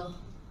dito?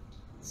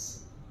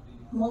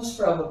 Most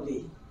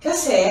probably.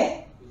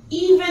 Kasi,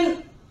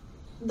 even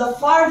the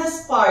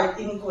farthest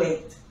part in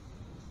Kuwait,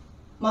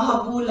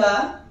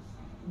 Mahabula,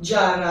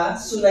 Jara,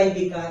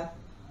 Sulaybikat,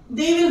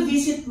 they will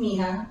visit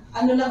me, ha?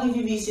 Ano lang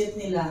i-visit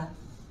nila?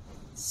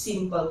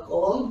 Simple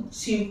cold,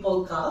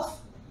 simple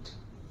cough,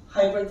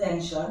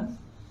 hypertension.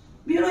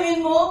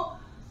 Biruin mo,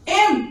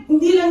 and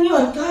hindi lang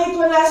yun, kahit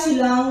wala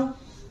silang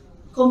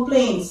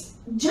complaints,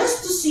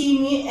 just to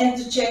see me and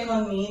to check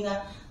on me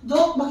na,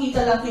 Dok,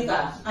 makita lang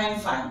kita, I'm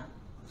fine.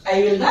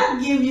 I will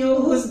not give you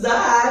who's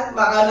that,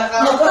 baka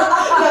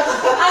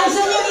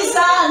Andiyan yung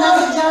isa,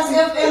 nasa Jass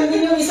FM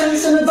din yung isang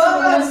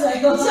sunod-sunod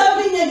sa'yo.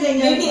 Sabi niya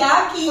ganyan, Maybe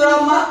Aki.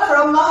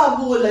 from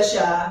Mahabula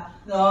siya,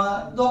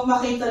 no? Dok,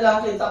 makita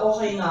lang kita,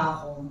 okay na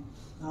ako.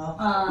 No?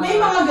 May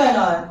mga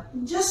ganon.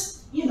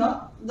 Just, you know,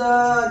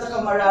 the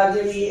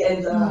camaraderie and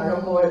the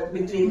rapport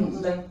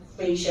between the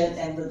patient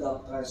and the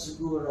doctor,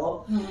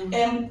 siguro.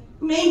 And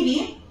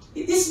maybe,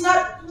 it is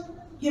not,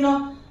 you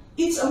know,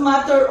 it's a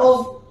matter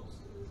of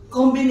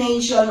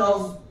combination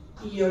of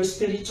your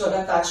spiritual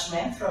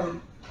attachment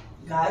from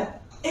God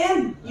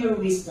and your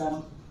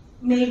wisdom.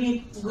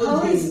 Maybe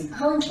good reason.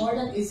 How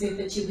important is it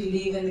that you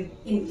believe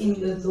in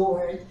the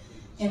Lord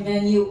and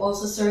then you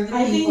also serve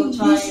the people?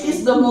 I think this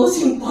is the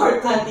most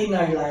important in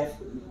our life,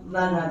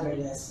 none other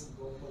less.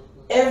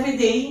 Every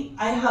day,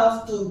 I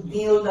have to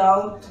kneel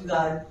down to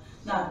God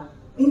na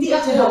hindi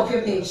to help ako,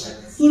 your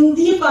patients.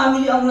 hindi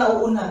family ang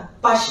nauuna,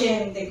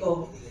 pasyente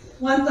ko.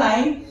 One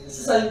time,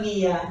 sa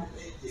Salvia,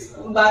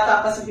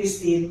 bata pa si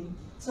Christine,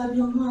 sabi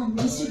niya, Ma'am,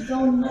 sit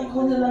down na,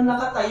 ikaw na lang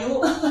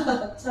nakatayo.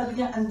 Sabi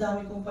niya, ang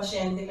dami kong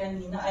pasyente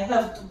kanina, I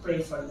have to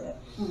pray for them.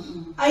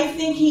 I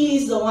think He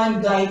is the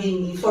one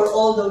guiding me for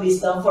all the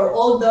wisdom, for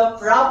all the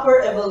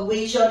proper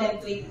evaluation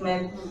and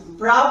treatment,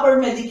 proper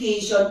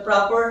medication,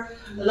 proper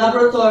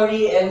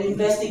laboratory and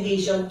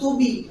investigation to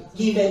be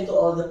given to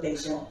all the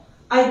patients.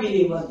 I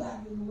believe on that.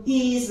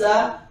 He is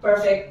the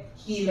perfect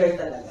healer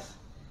talaga.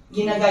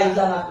 Ginaguide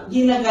lang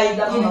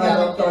ang mga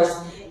doctors.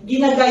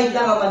 Ginaguide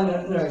lang ang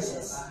mga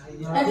nurses.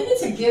 I think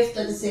it's a gift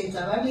at the same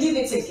time. I believe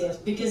it's a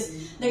gift because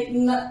like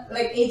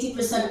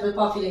 80% of the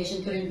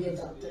population couldn't be a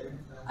doctor.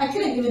 I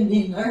couldn't even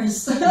be a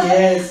nurse.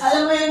 Yes.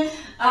 Alam mo yun,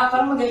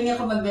 parang magaling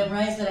ako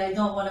mag-memorize that I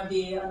don't want to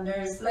be a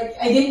nurse. Like,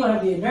 I didn't want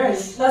to be a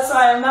nurse. That's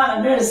why I'm not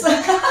a nurse.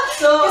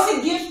 So,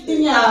 kasi gift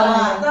din niya.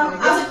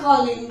 Kasi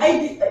calling.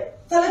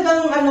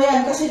 Talagang ano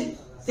yan, kasi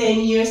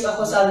 10 years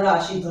ako sa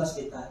Rashid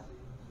Hospital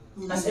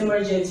as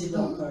emergency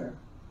doctor.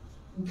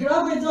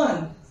 Grabe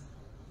doon.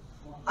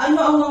 Ano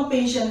ang mga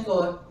patient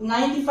ko?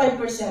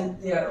 95%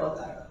 they are all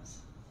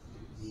Arabs.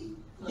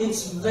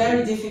 It's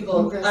very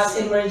difficult as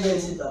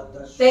emergency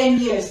doctor. 10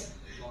 years,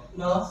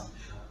 no?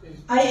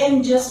 I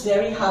am just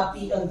very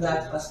happy on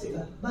that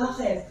hospital.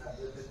 Bakit?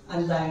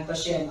 Ang daming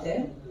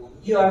pasyente.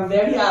 You are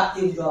very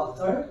active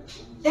doctor.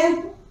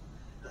 And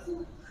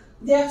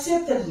they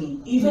accepted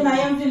me. Even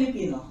I am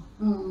Filipino.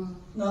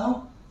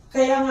 No?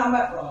 Kaya nga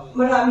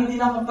marami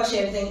din akong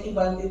pasyente ng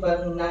ibang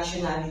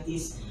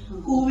nationalities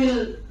who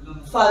will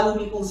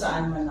follow me kung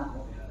saan man ako.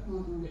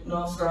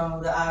 No,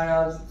 from the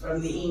Arabs,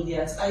 from the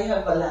Indians. I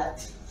have a lot.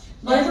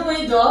 By the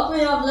way, Doc,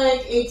 we have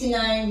like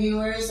 89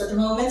 viewers at the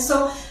moment.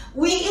 So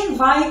we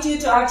invite you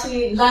to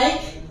actually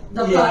like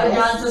the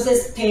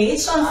Pascua-Grantos'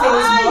 page on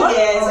Facebook.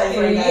 Yes, I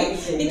forgot to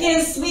say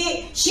because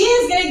she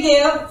is gonna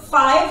give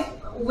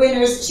 5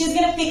 winners. She's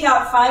gonna pick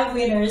out 5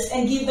 winners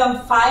and give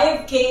them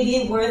 5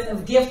 KD worth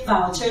of gift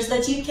vouchers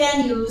that you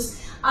can use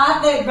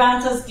at the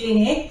Grantos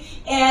Clinic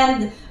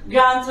and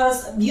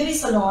Grantos Beauty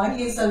Salon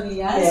in Salon.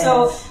 Yes.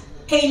 So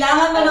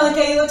kailangan manood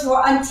kayo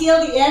until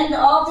the end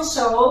of the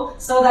show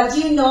so that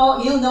you'll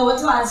know what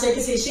to answer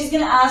kasi she's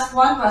gonna ask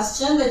one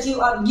question that you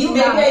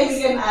maybe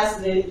you can ask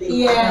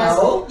directly. Yes.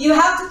 You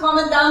have to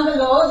comment down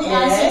below the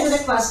answer to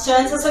the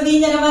question.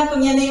 Sasabihin niya naman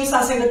kung yan na yung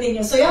sasagutin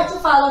niyo. So you have to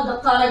follow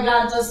Dr.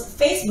 Grantos'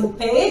 Facebook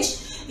page.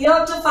 You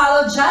have to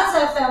follow Jass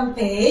FM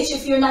page.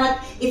 If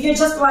you're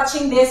just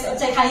watching this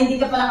at hindi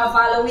ka pa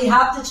naka-follow, we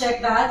have to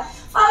check that.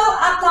 Follow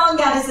Uptown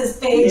Goddess'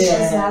 page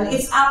as well.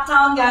 It's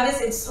Uptown Goddess.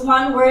 It's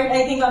one word,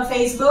 I think, on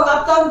Facebook.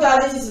 Uptown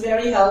Goddess is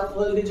very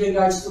helpful with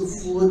regards to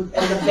food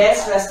and the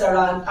best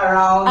restaurant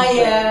around.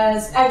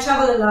 Yes. I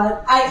travel a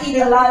lot. I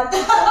eat a lot.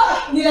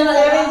 Hindi na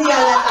Hindi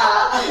halata.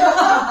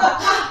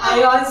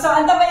 Ayun. So,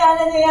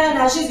 antabayanan niyo yan.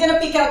 She's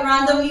gonna pick out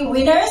randomly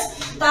winners.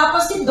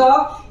 Tapos si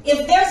Doc,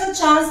 if there's a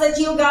chance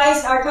that you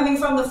guys are coming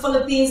from the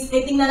Philippines,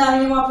 titingnan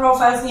namin yung mga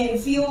profiles niya.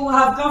 If you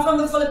have come from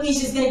the Philippines,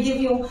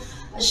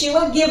 she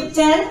will give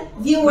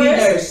 10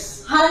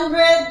 viewers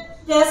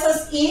 100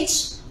 pesos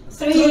each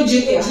through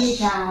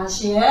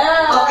GCash.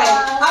 Yeah. Okay.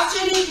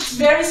 Actually, it's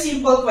very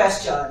simple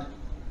question.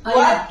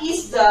 What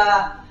is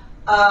the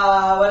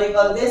what do you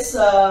call this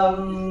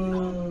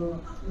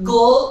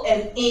goal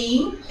and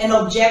aim and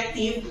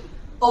objective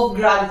of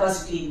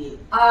Grantos Clinic?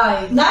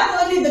 Not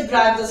only the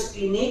Grantos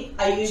Clinic,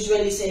 I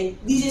usually say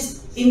this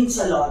is in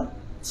Salon.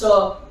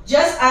 So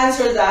just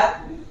answer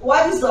that.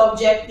 What is the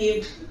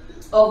objective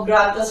of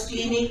Grantos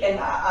Clinic and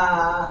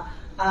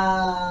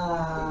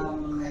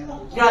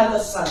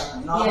Grantos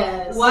Salon? No?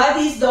 Yes. What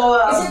is the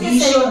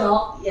vision?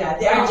 No? Yeah,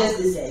 they are just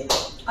the same.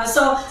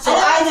 So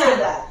answer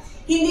that.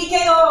 Hindi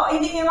kayo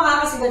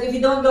makakasagot if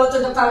you don't go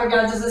to the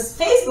Pascua-Grantos'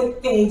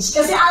 Facebook page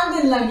kasi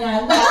andun lang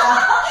yan.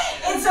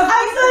 It's a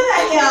andun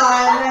lang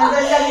yan.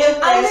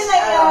 Andun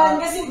lang yan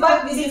kasi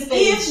but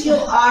if you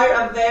are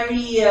a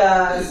very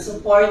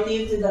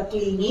supportive to the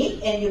clinic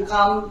and you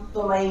come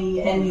to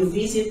and you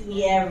visit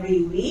me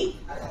every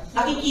week,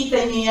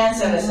 nakikita niyo yan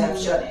sa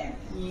reception.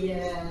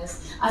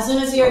 Yes. As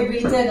soon as you're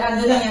greeted,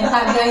 andun lang yan,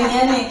 tagline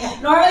yan eh.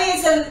 Normally,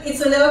 it's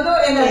a logo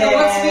and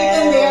what's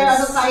written there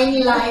as a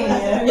tiny line.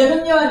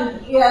 Ganun yun.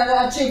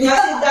 Yeah, actually.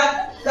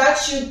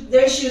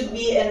 There should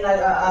be an,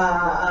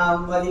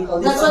 what do you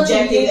call this,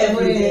 objective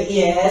every day.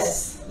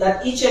 Yes.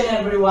 That each and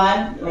every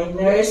one, my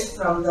nurse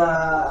from the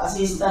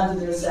assistant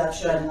to the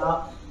reception,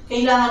 no?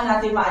 Kailangan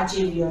natin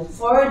ma-achieve yun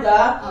for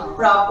the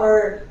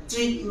proper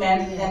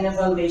treatment and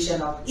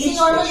evaluation of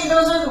each normally,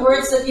 those are the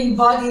words that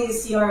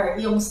embodies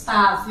yung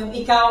staff, yung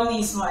ikaw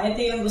mismo. Ito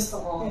yung gusto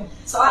ko.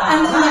 So,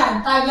 ano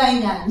yan?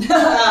 Tagline yan.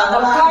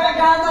 The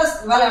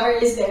Pascua-Grantos, whatever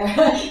is there.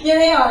 Yun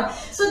na yun.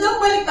 So, doon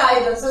balik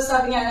tayo doon. So,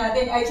 sabi nga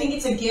natin, I think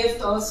it's a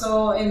gift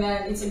also, and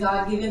then it's a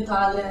God-given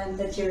talent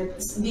that you're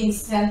being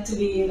sent to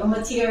be a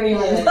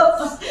material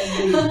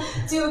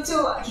to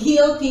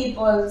heal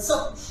people.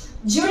 So,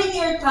 during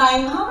your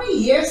time, how many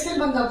years ka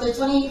bang doctor?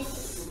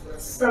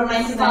 From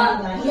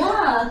 1999?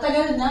 Yeah,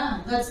 tagal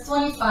na. That's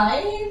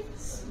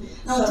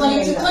 25? No,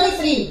 22,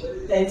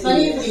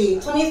 23.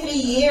 23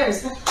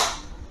 years.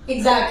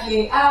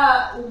 Exactly.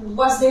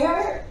 Was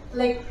there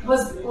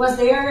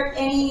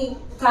any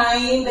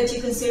time that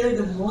you consider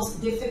the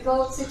most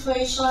difficult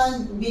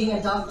situation being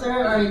a doctor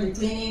or in the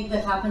clinic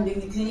that happened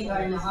in the clinic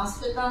or in the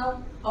hospital?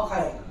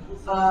 Okay.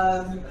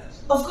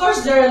 Of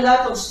course, there are a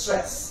lot of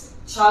stress,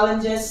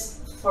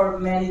 challenges for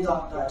many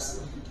doctors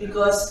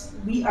because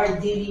we are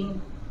dealing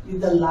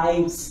with the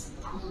lives.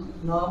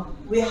 No,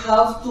 we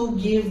have to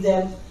give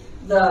them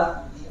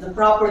the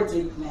proper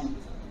treatment.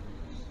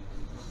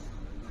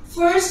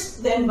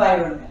 First, the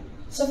environment.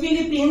 Sa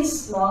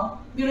Philippines,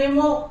 no, biro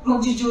mo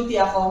magji-duty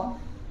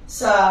ako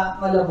sa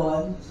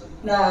Malabon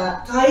na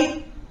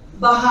kahit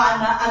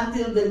baha na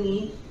until the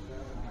knee,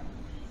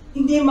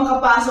 hindi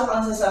makapasok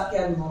ang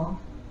sasakyan mo,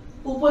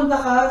 pupunta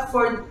ka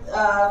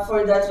for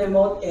that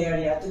remote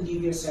area to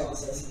give your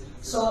services.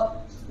 So,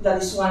 that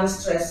is one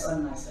stress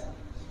on myself.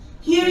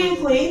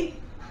 Hearing Kuwait,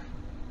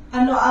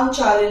 ano ang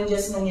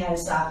challenges nangyari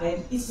sa akin?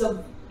 It's the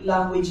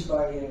language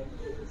barrier.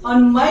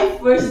 On my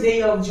first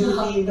day of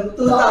duty, no,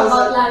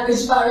 2000,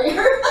 language barrier.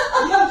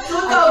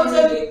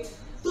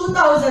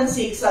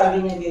 2006,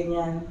 sabi niya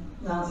ganyan,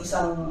 ng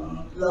isang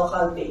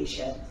local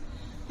patient.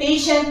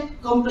 Patient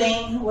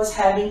complained was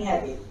having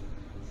headache.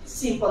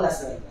 Simple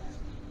as like that.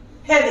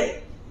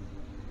 Headache.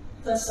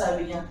 Tapos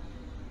sabi niya,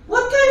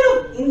 what kind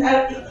of, in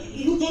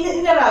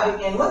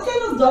Arabic yan, what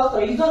kind of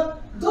doctor? You don't,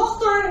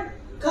 doctor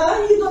ka?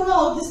 You don't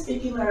know how to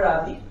speak in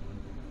Arabic.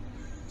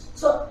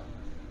 So,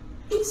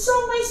 in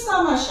some ways,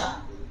 tama siya.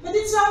 But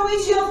in some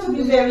ways, you have to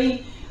be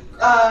very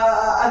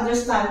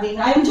understanding.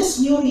 I'm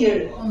just new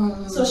here.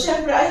 So,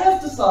 syempre, I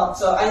have to talk.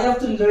 So, I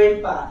have to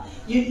learn pa.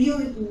 You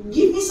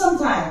give me some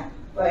time.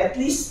 But at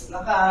least,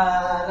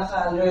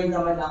 naka-learn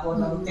naman ako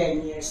ng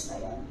 10 years na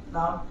yan.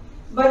 No?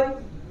 But,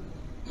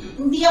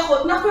 hindi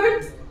ako,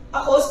 na-hurt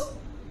ako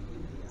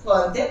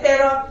konti,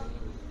 pero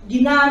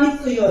ginamit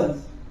ko yun.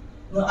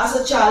 No? As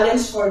a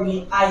challenge for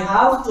me, I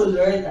have to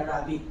learn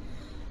Arabic.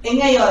 Eh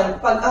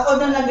ngayon, pag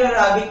ako na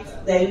nag-Arabic,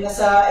 dahil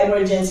nasa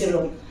emergency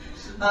room,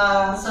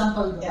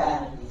 sample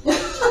yeah.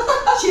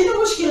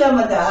 Sino mushkila,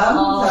 madam?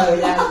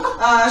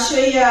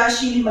 Şöyle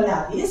şili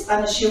malabis,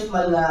 ana şif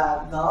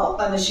mala no,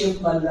 ana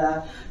şif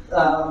mala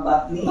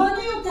batni.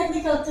 Paano yung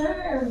technical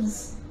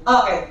terms?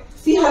 Okay.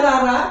 Fi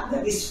harara,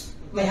 that is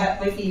may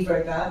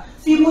fever ka.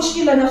 Fi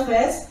mushkila na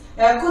fes,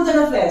 kuda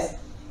na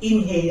fes.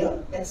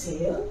 Inhale,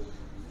 exhale.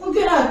 Kung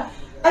ganun.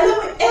 Alam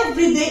mo,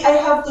 every day I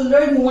have to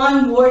learn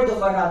one word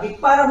of Arabic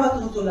para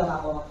matuto lang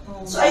ako.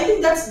 So I think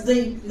that's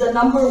the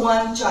number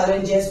one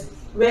challenges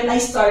when I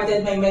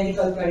started my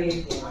medical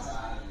career.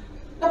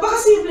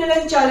 Napakasimple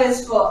lang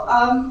challenge ko.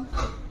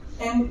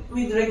 And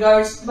with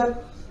regards,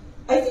 but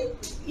I think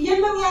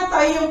yan lang yata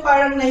yung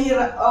parang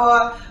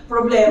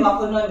problema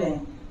ko noon eh.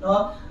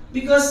 No?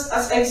 Because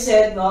as I've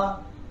said,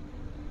 no,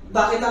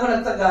 bakit ako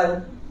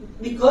nagtagal?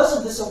 Because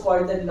of the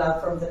support and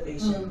love from the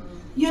patient.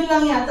 Yun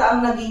lang yata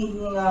ang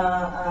naging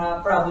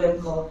problem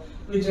ko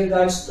with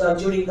regards to,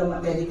 during the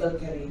medical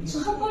career.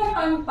 So parang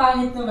ang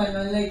pangit naman,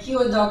 no? Like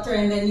you a doctor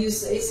and then you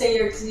say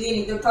your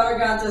clinic,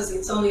 Dr. Grantos,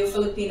 it's only a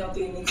Filipino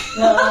clinic.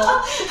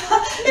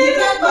 You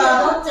can't be a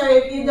doctor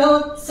if you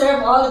don't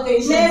serve all the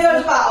patients.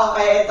 Meron pa,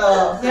 okay,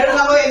 ito. Meron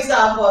ako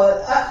example.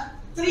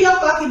 3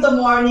 o'clock in the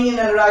morning in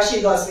a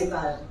Rashid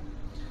Hospital.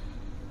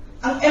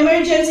 Ang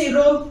emergency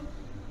room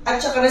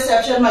at saka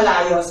reception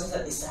malayo sa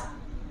isa't isa.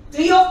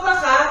 3 o'clock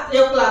ha,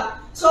 3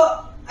 o'clock. So,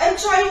 I'm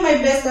trying my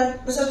best na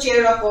sa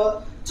chair ako,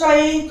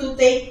 trying to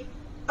take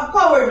a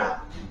power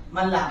nap.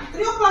 Man lang.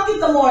 3 o'clock in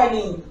the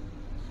morning.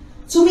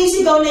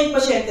 Sumisigaw na yung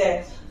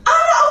pasyente.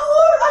 Ana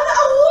awur! Ana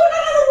awur!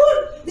 Ana awur!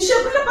 Di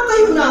syempre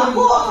napatayo na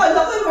ako.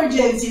 Akala ko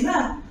emergency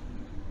na.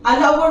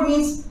 Ana awur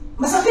means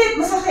masakit,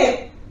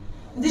 masakit.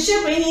 Di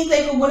syempre,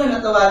 hinihintay ko muna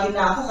na tawagin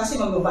na ako kasi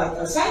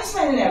mag-vital signs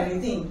man and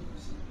everything.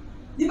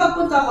 Di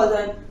pagpunta ko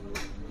doon,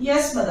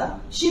 yes,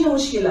 madam. Sino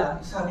mushkila?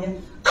 Sabi niya,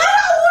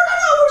 Ana awur!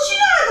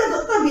 Sino na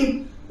tabib?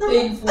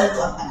 Painful.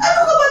 Ano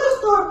ka ba,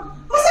 doktor?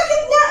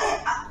 Masakit nga eh.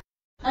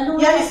 Ano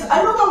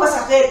nga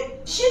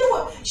masakit?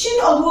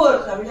 Sino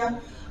awur? Sabi niya,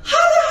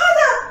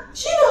 hada!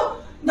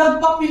 Sino?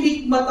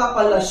 Nagpapilik mata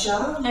pala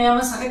siya. Kaya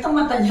masakit ang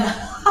mata niya.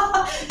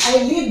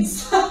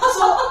 Eyelids.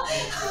 So,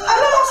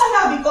 alam mo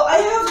sanabi ko, I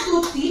have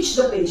to teach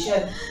the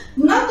patient.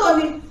 Not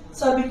only,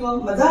 sabi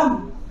ko,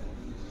 madam,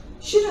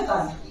 sino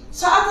tayo?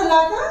 Sa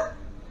atalata?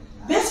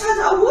 Best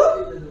hada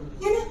awur?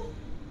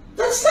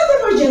 That's not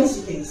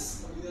emergency case.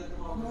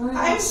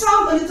 I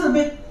sound a little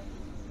bit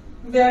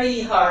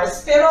very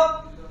harsh,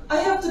 pero I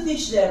have to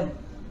teach them.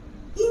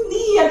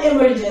 Hindi yan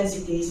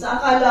emergency case.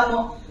 Naakala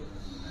mo,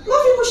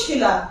 mafi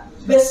mushkila.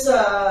 Bes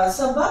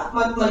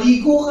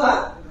maligo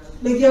ka,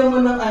 lagyan mo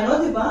ng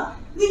ano, di ba?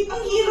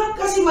 Ang hirap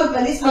kasi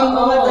mag-alis ng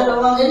mga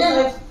dalawang.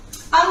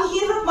 Ang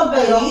hirap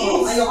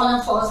mag-alis. Ayoko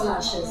ng false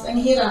lashes.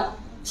 Ang hirap.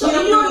 So,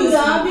 yun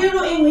lang,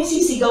 pero may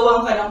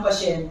sisigawan ka ng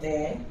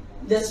pasyente.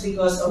 That's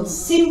because of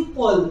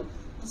simple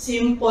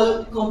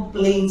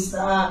complaints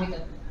na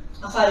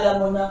akala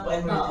mo na kung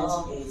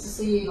emergency case.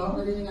 Kasi,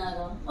 madaling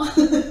araw.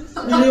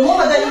 Ano mo,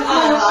 madaling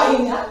araw?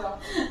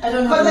 I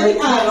don't know. Madaling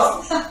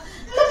araw?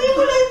 Lagyan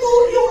mo lang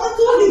yung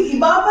atulig,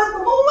 ibabad mo,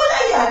 mawala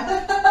yan.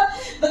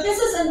 But this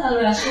is an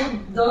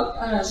Al-Rashid, Doc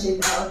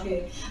Al-Rashid,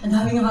 okay. Ang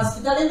daming ng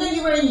hospital. And then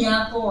you were in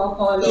Yapo,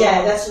 Apollo.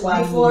 Yeah, that's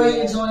why. Before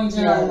you joined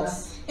Jarala.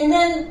 Yes. And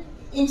then,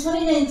 in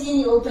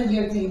 2019, you opened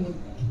your clinic.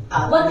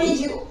 What made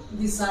you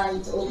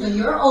decide to open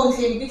your own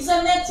clinic? Because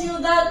I met you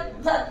that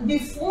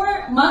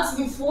months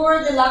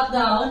before the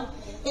lockdown,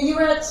 and you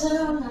were at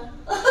Salon.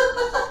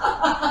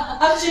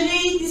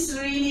 Actually, it is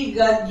really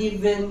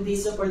God-given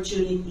this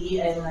opportunity,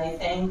 and I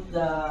thank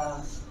the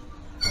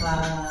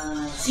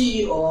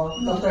CEO,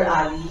 Dr.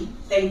 Ali.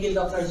 Thank you,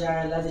 Dr.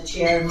 Jarala, the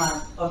chairman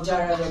of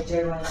Jarala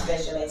German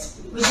Specialized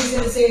Clinic. Which is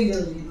in the same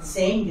building.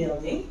 Same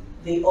building.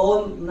 They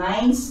own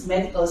 9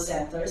 medical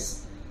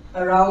centers.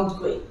 around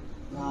ko eh.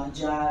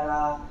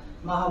 Jara,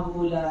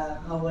 Mahabula,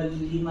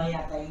 Hawali, 5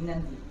 yata yung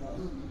nandito.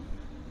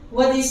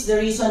 What is the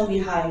reason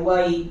behind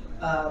why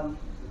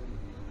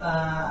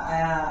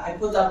I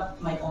put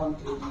up my own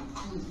clinic?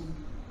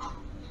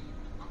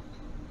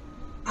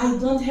 I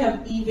don't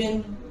have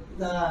even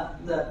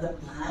the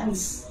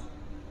plans.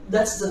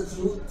 That's the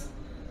truth.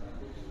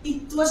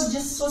 It was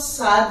just so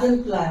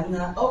sudden plan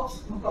na,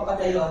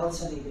 magpapatayo ako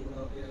sa sarili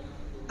ko.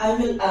 I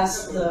will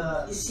ask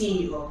the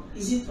CEO,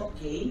 is it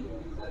okay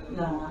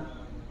na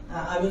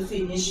I will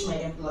finish my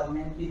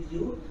employment with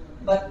you,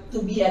 but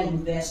to be an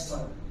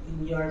investor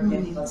in your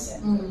medical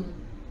center?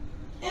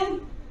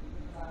 And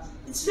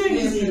it's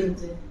very easy.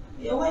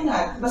 Yeah, why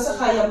not? Basta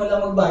kaya mo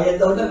lang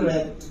magbayad daw ng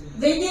rent.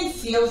 They didn't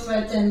feel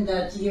threatened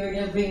that you're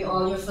gonna bring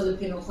all your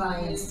Filipino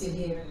clients to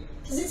here.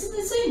 Because it's in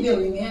the same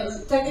building.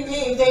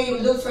 Technically, if they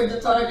look for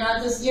Dr.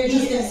 Grantos, you're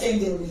just in the same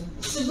building.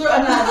 Siguro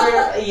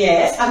another,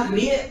 yes,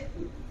 agree.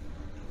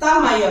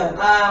 Tama yun.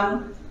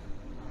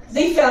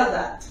 They felt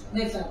that.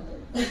 They felt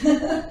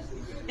it.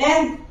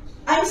 And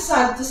I'm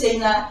sad to say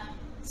na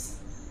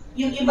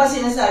yung iba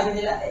sinasabi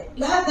nila,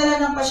 lahat na lang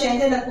ng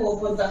pasyente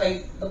nagpupunta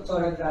kay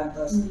Dr.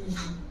 Grantos.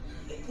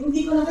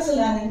 Hindi ko na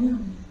kasalanan yun.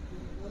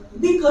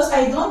 Because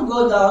I don't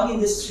go down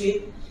in the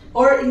street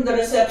or in the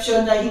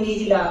reception na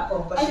hinihila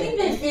ako. I think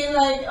they feel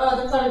like,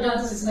 Dr.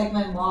 Grantos is like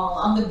my mom.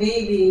 I'm the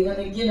baby.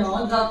 Like,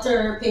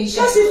 doctor-patient.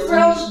 Kasi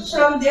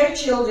from their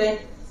children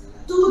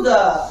to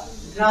the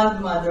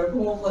grandmother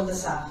pumupunta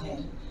sa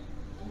akin.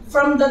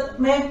 From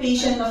my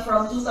patient na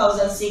from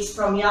 2006,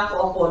 from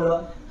Yako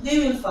Apollo, they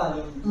will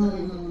follow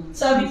me.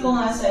 Sabi ko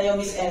nga sa iyo,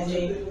 Miss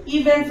MJ,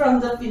 even from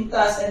the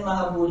Pintas and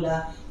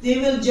Mahabula, they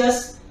will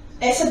just,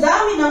 sa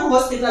dami ng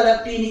hospital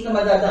at clinic na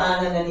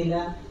madadaanan na nila,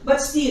 but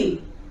still,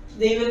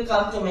 they will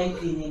come to my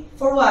clinic.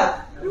 For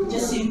what?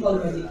 Just simple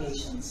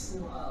medications.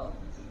 Wow.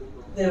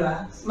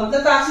 Diba?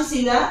 Magta-taxi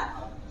sila,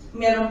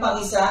 meron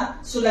pang isa,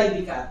 Sulay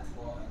Bicat.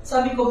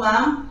 Sabi ko,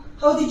 ma'am,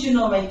 how did you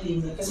know my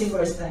clinic? Kasi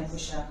first time ko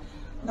siya.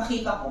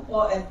 Nakita ko po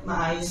at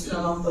maayos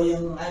naman po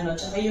yung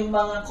tsaka yung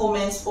mga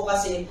comments po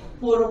kasi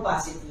puro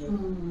positive.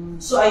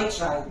 So I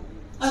tried.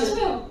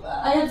 Actually,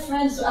 I had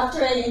friends, after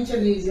I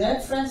interviewed you, I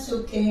had friends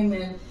who came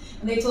in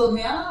and they told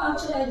me,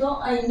 actually I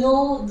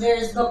know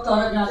there's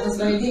Dr. Grantos,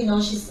 but I didn't know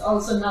she's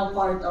also now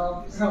part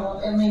of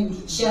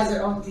she has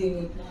her own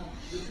clinic.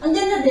 And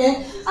then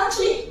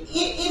actually,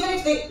 even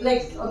if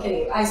they,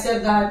 okay, I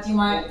said that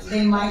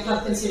they might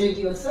have considered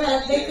you a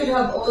threat, they could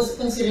have also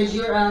considered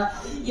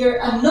you're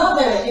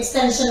another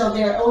extension of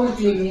their own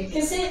clinic.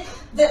 Kasi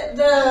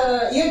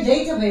your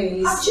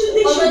database actually,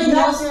 they should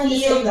not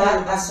feel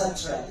that as a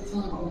threat.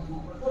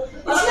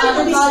 It's like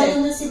a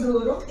business.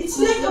 It's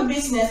like a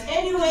business.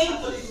 Anyway,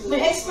 my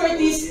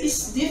expertise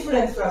is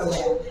different from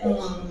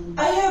them.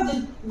 I have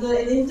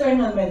the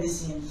internal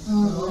medicine.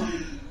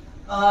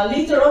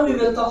 Later on, we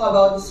will talk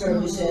about the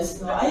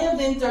services. I have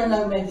the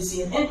internal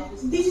medicine, and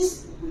this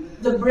is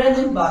the bread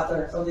and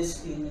butter of this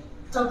clinic.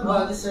 Talk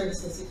about the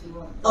services if you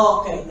want.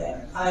 Okay,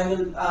 then. I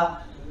will.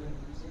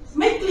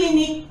 My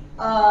clinic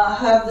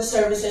have the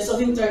services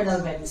of internal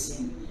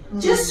medicine.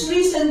 Just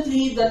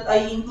recently that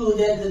I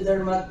included the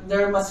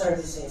derma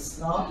services,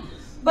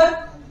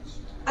 But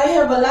I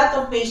have a lot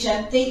of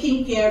patients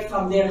taking care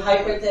from their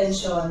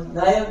hypertension,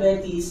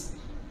 diabetes,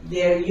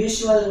 their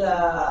usual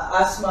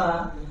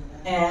asthma,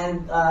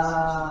 and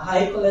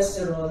high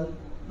cholesterol.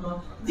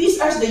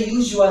 These are the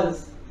usual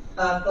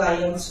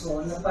clients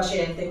ko, na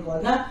pasyente ko,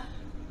 na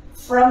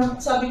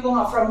sabi ko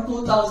nga, from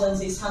 2006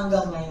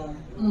 hanggang ngayon.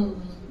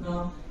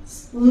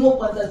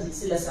 Umupunta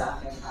sila sa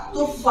akin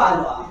to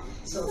follow up.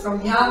 So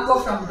from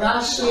Yako, from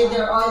Rashid,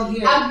 they're all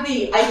here.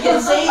 Agree. I can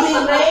say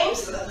their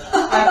names.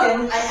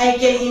 I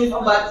can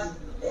info, but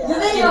do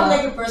they have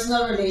like a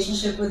personal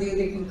relationship with you?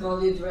 They can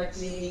call you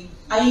directly.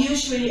 I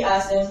usually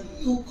ask them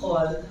to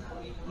call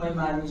my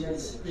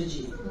managers,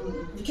 Brigitte.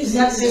 Because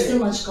that's just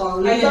too much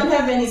calling. I don't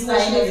have any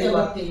special.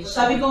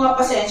 Sabi ko nga,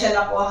 pasensya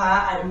na po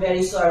ha. I'm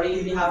very sorry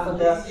in behalf of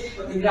the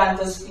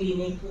Grantos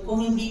Clinic.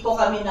 Kung hindi po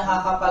kami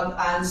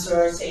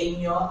nakakapag-answer sa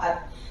inyo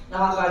at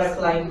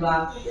nakaka-reply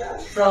back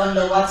from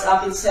the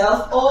WhatsApp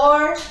itself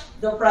or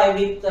the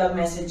private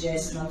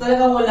messages.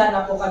 Talagang wala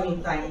na po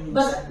kaming time.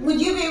 But would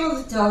you be able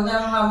to tell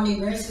them how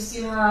many nurses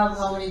you have,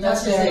 how many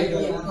doctors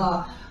you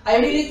have? I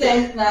really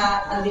thank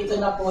na andito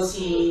na po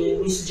si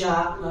Miss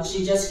Jack.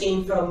 She just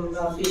came from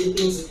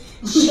Philippines.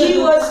 She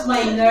was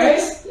my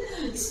nurse.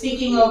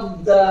 Speaking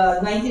of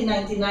the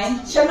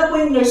 1999, siya na po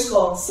yung nurse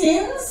ko.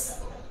 Since?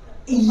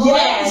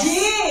 Yes! OMG!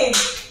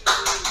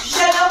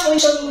 Siya na po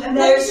yung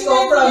nurse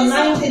ko from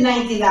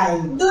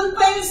 1999. Doon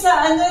pa yun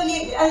sa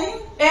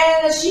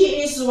And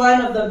she is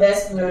one of the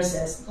best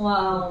nurses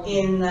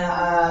in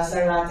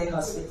Sarnate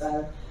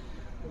Hospital.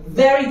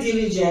 Very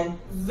diligent,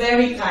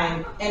 very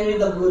kind, and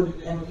with a good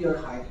and pure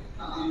heart.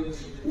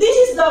 This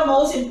is the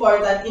most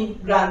important in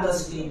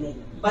Grantos Clinic.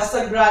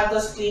 Basta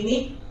Grantos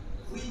Clinic,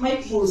 may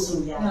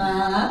puso yan.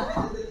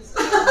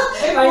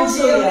 May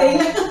puso yan.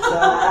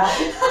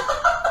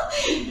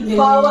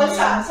 Bawal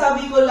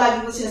sabi ko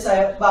lagi ko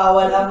sinasabi,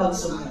 bawal ang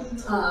magsumunod.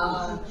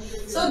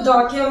 So,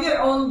 Doc, you have your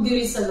own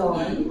beauty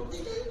salon.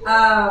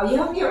 You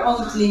have your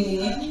own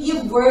clinic.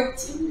 You've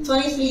worked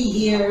 23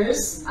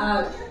 years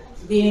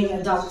being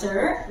a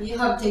doctor. You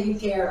have taken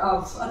care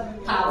of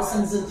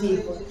thousands of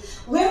people.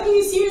 Where do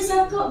you see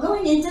yourself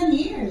going in 10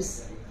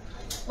 years?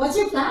 What's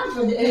your plan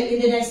for in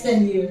the next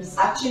 10 years?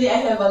 Actually,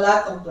 I have a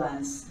lot of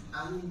plans.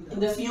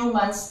 In the few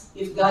months,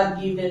 if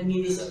God given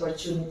me this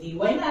opportunity,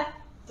 why not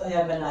to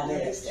have another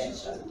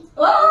extension?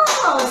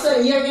 Wow! So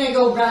you're gonna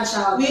go branch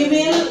out. We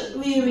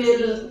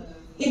will,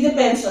 it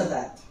depends on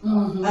that.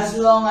 As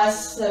long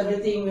as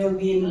everything will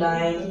be in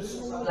line,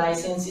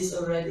 license is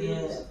already,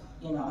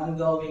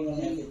 ongoing and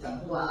everything.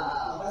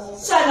 Wow.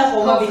 Sana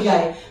po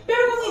mabigay.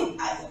 Pero kung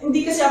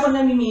hindi kasi ako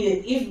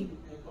namimilit, if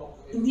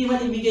hindi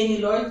man ibigay ni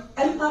Lord,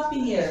 I'm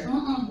happy here.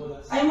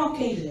 I'm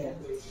okay there.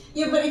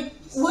 Yeah, but it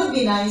would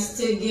be nice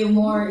to give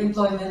more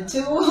employment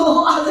to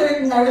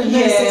other nurses.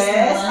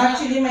 Yes,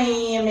 actually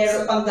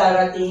meron pang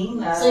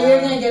darating. So you're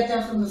gonna get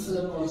them from the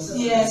Philippines?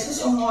 Yes,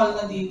 kasi umuhal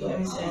na dito,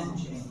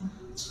 MSNJ.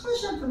 Tsaka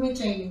syempre may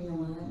training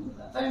naman.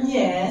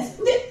 Yes.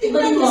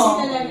 Tignan mo.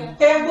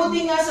 Kaya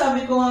buti nga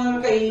sabi ko nga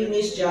kay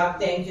Miss Jack,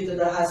 thank you to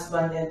the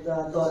husband and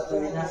the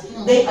daughter na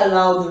they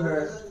allowed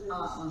her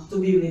to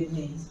be with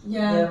me.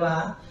 Yeah.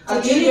 Diba?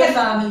 Actually, your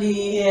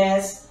family.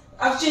 Yes.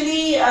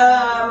 Actually,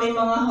 may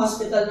mga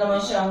hospital naman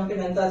siyang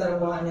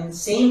pinagtatrabahan and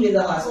same with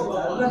the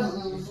hospital. But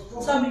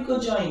sabi ko,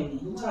 join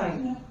me.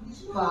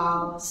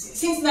 Wow.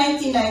 Since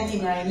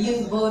 1999,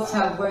 you both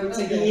have worked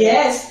together.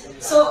 Yes.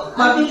 So,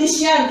 mabilis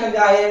yan,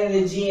 kagaya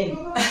ni Regine.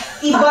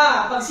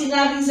 Iba, pag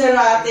sinabing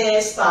Zarate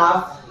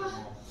staff,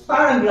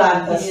 parang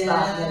Granta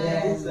staff na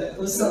din.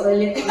 Puso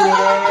ulit.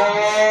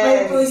 Yes.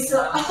 May puso.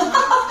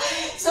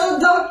 So,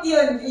 Doc,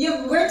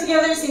 you've worked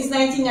together since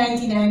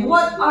 1999.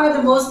 What are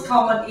the most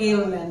common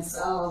ailments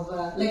of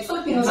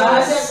Filipinos or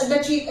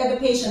the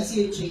patients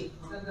you treat?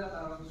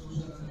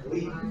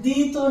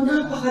 Dito,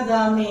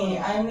 napakadami.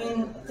 I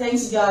mean,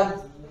 thanks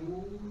God,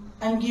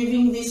 I'm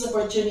giving this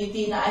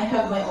opportunity na I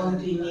have my own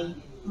clinic.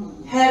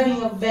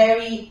 Having a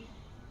very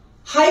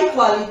high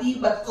quality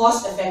but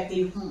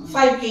cost-effective,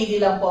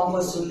 5KD lang po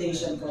ang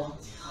consultation ko.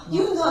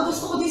 Yun nga,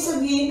 gusto ko din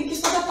sabihin,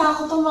 because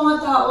natatakot ang mga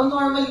tao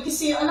normally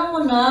kasi alam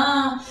mo na,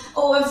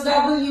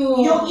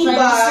 OFW, yung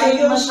iba,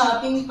 yung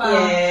shopping pa.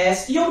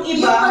 Yes, yung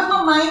iba. Yung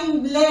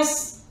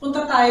pagmamindless,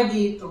 punta tayo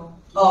dito.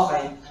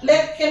 Okay.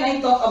 Can I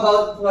talk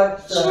about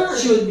what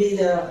should be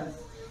the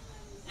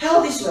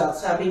health is wealth?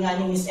 Sabi nga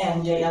ni Miss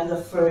MJ on the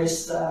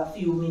first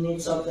few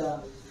minutes of the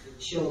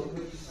show.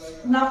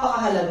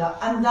 Napakahalaga.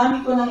 Ang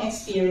dami ko ng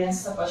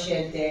experience sa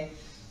pasyente.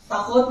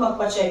 Takot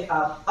magpa-check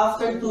up.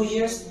 After 2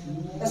 years,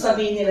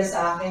 sasabihin nila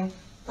sa akin,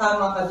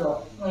 tama ka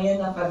Doc,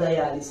 ngayon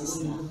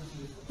naka-dialysis na.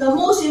 The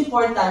most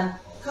important,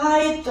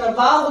 kahit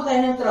trabaho tayo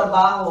ng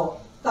trabaho,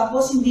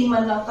 tapos hindi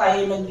man lang tayo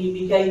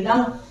nagbibigay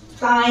ng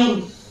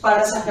time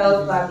para sa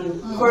health value,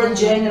 for a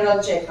general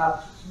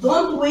check-up.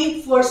 Don't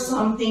wait for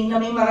something na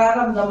may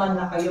mararamdaman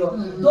na kayo.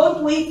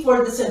 Don't wait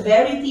for the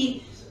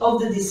severity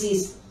of the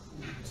disease.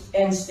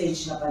 End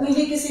stage na pala.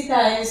 Hindi kasi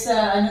tayo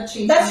sa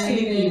treatment. That's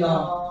Filipino.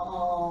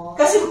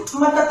 Kasi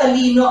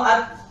matatalino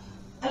at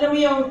alam mo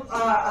yung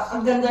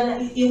ang ganda na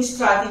yung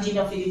strategy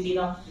ng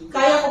Filipino.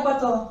 Kaya ko pa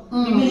to.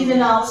 Bibili na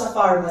lang ako sa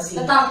pharmacy.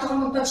 Natakot ako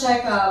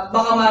magpa-check up.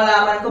 Baka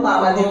malaman ko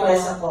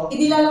mama-depress ako.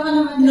 Idilala ka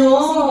naman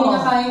kasi hindi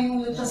na kaya yung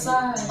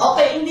lutasan.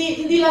 Okay,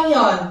 hindi lang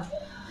yon.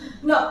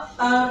 No,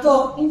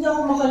 hindi ako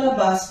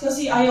makalabas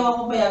kasi ayaw ako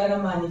payagan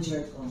ng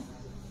manager ko.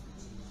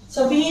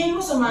 Sabihin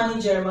mo sa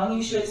manager mo, ang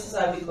usually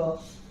sasabi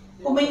ko,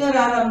 kung may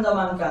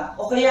nararamdaman ka,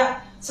 o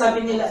kaya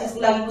sabi nila,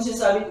 lagi mo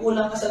sinasabi,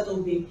 kulang ka sa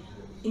tubig,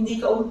 hindi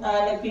ka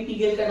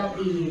nagpipigil ka ng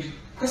ihi.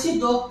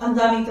 Kasi Doc, ang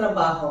daming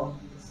trabaho.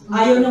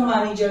 Ayaw ng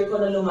manager ko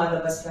na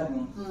lumalabas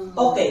kami.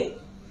 Okay,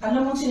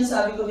 alam mong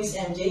sinasabi ko, Miss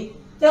MJ?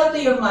 Tell to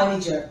your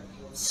manager,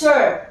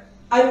 Sir,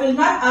 I will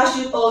not ask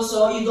you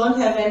also, you don't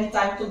have any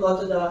time to go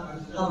to the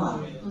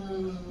hammam.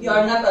 You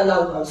are not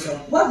allowed also.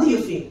 What do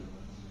you feel?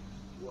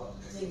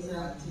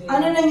 Exactly.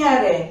 Ano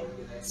nangyari?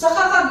 Sa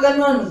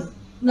kakaganon,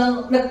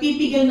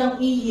 nagpipigil ng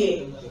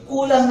ihi,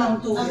 kulang ng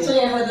tubig.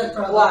 Actually, I had that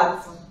problem.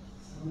 What?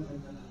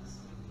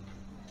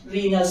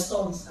 Renal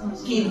stones,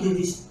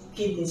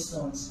 kidney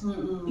stones.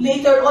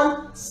 Later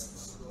on,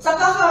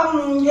 saka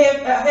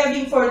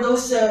having for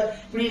those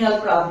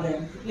renal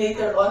problem,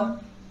 later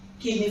on,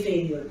 kidney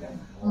failure ka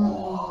na.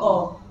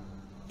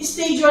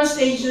 Stage 1,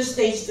 stage 2,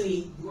 stage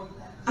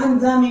 3.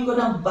 Ang dami ko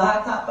ng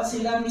bata pa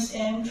sila, Miss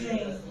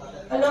MJ.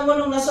 Alam mo,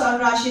 nung nasa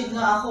Rashid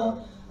na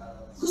ako,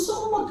 gusto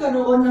ko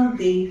magkaroon ng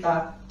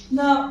data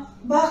na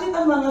bakit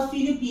ang mga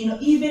Filipino,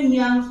 even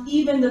young,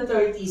 even the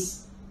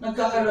 30s,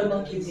 nagkakaroon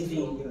ng kidney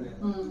failure.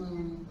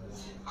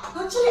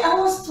 Actually, I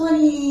was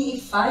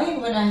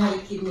 25 when I had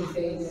a kidney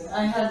failure.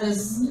 I had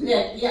this,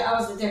 I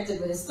was detected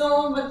with a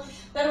stone, but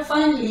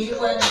finally,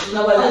 when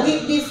a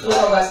week before,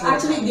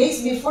 actually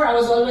days before, I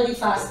was already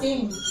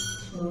fasting.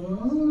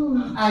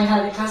 I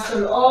had a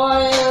castor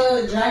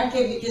oil, drank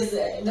it because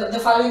the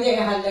following day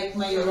I had like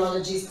my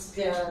urologist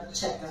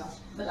checkup.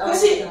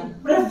 Kasi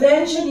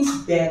prevention is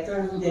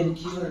better than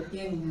cure.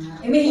 Yun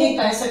nga. May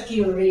tayo sa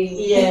curing.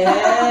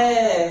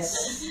 Yes.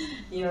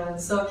 Yun.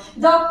 So,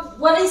 Doc,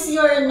 what is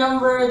your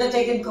number that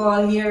I can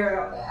call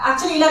here?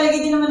 Actually,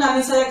 ilalagay din naman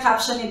namin sa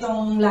caption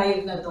itong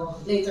live na to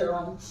later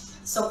on.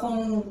 So,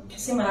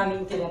 kasi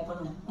maraming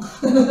telepono.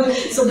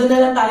 So, doon na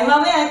lang tayo.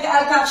 Mamaya,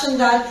 I'll caption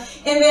that.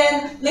 And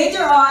then,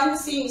 later on,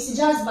 si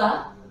Jass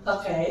ba?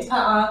 Okay.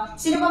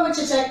 Sino ba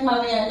mag-check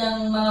mamaya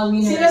ng mga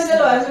winners? Sila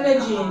dalawa, sila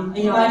Jean,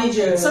 yung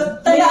manager.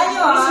 So, tandaan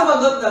nyo May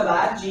sumagot na ba,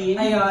 Jean?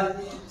 Ayun.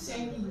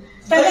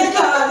 Tandaan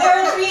nyo, there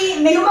are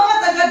 3, yung mga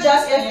taga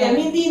Jass FM,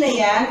 hindi na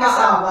yan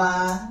kasama.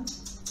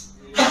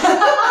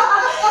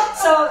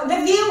 So,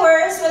 the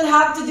viewers will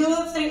have to do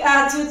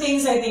 2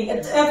 things, I think.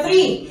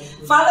 3.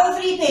 Follow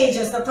 3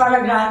 pages,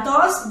 Dr.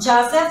 Grantos,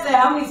 Jass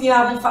FM, if you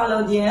haven't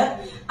followed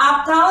yet.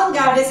 Uptown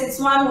Goddess,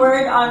 it's one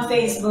word on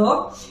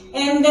Facebook.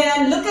 And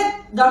then, look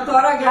at Dr.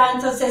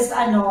 Grantos'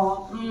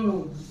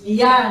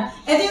 yan.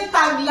 Ito yung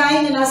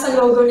tagline na nasa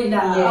logo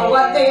nila. Yes.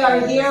 What they are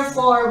here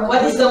for.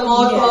 What is the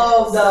motto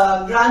of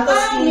the Grantos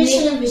Clinic?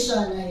 Mission and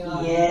vision.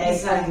 Ayun.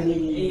 Yes,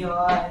 exactly.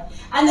 Ayun.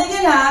 And then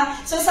yun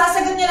so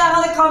sasagot nila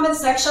ako in the comment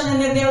section and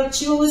then they'll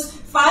choose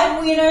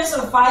 5 winners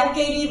of 5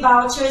 KD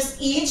vouchers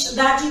each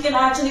that you can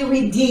actually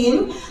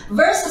redeem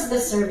versus the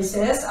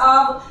services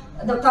of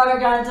Dr.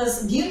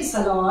 Grantos Beauty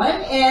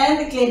Salon and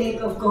the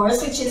clinic, of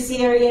course, which is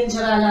here in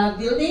Jarala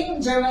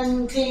Building,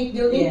 German Clinic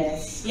Building.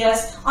 Yes.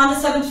 Yes, on the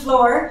 7th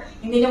floor.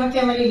 Hindi naman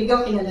kayo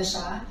maliligaw, kilala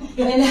siya.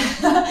 And,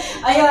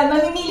 ayun,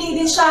 mamimili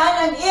din siya.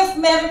 And if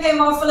meron kayo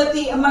mga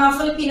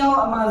Filipino,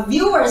 mga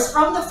viewers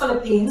from the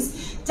Philippines,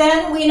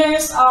 10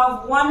 winners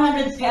of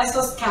 100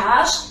 pesos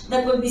cash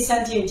that will be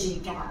sent to your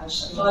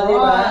GCash. O,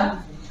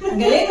 diba? Ang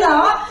galing,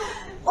 no?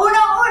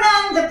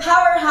 Unang-unang, the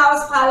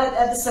Powerhouse pilot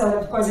episode.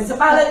 Of course, it's a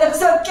pilot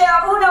episode.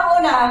 Kaya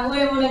unang-unang,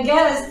 ang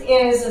guest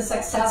is a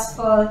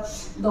successful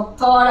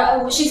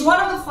doctor. She's one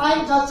of the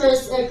 5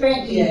 doctors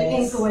currently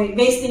in Kuwait,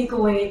 based in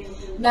Kuwait,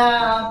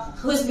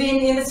 who's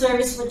been in the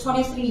service for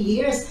 23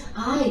 years.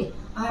 I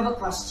have a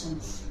question.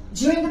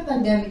 During the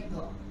pandemic,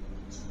 though,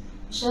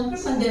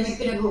 syempre, pandemic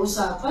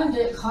pinag-uusapan,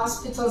 the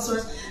hospital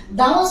source.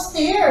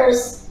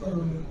 Downstairs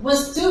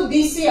was too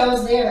busy. I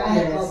was there. I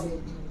had COVID.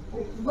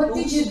 What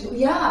did you do?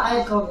 Yeah,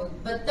 I had COVID.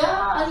 But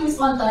at least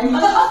one time.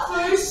 The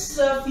first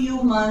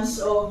few months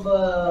of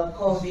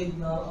COVID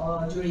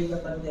during the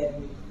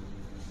pandemic.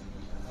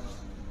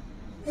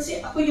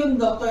 Kasi ako yung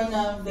doctor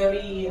na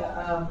very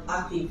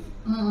active.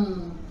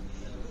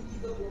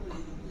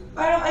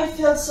 Parang I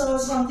felt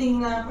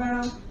something na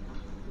parang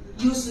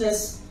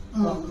useless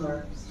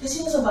doctor.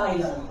 Kasi nasa bahay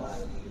lang ako.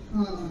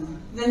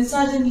 Then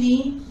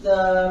suddenly,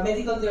 the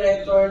medical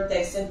director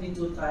texted me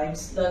 2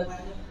 times that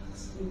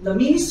the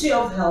Ministry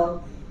of Health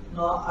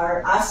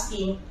are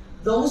asking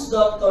those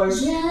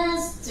doctors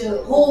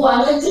who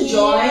wanted to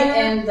join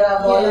and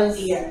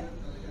volunteer.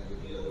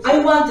 I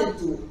wanted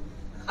to.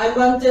 I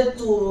wanted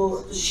to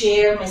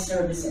share my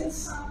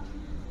services.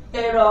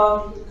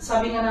 Pero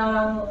sabi nga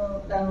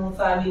ng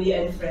family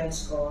and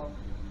friends ko,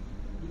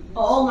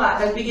 oo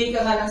nga, nagbigay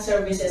ka nga ng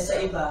services sa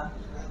iba.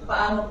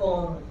 Paano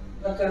kung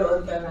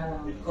nagkaroon ka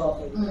na ng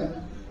COVID?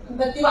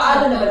 But it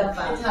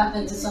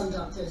happened to some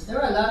doctors. There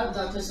are a lot of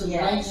doctors who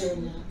died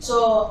during that.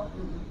 So,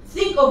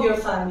 think of your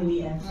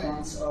family and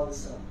friends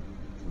also,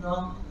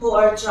 who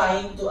are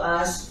trying to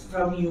ask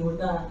from you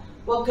na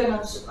huwag ka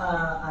nang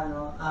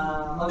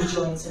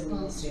mag-join sa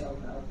Ministry of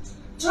Health.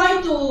 Try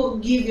to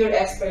give your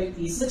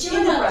expertise. But you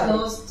were not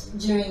closed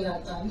during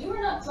that time. You were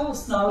not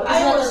closed. No,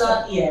 I was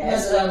not.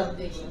 Yes, a lot of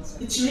patients.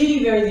 It's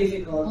really very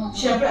difficult.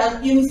 Siyempre,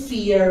 yung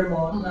fear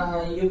mo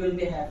na you will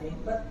be having.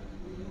 But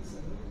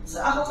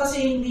sa ako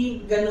kasi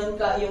hindi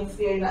ganun ka yung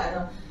fear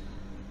na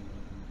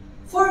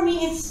For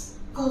me,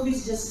 COVID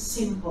is just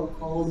simple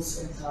colds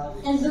and stuff.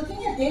 And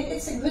looking at it,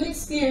 it's a good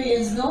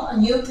experience, no? A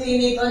new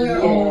clinic on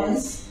your own,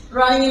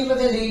 running into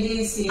the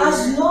ladies here.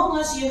 As long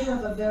as you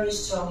have a very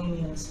strong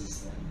immune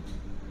system.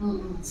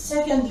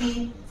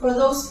 Secondly, for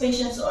those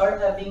patients who are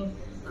having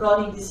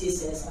chronic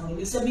diseases, ang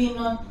ibig sabihin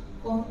nun,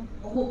 kung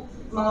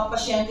mga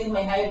pasyente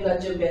may high blood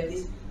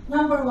diabetes,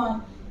 number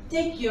 1,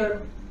 take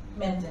your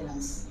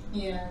maintenance.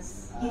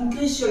 Yes.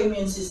 Increase your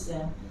immune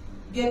system.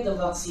 Get the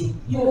vaccine.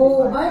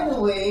 By the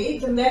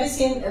way, the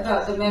medicine,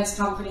 the meds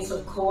companies,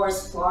 of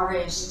course,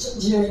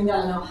 flourished during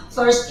that.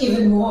 Flourished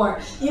even more.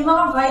 Yung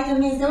mga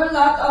vitamins, there were a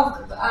lot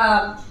of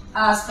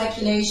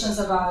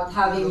speculations about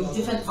having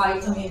different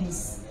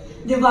vitamins.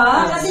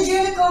 Diba? Kasi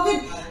during the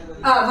COVID,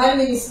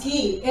 vitamin is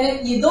key.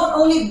 And you don't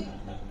only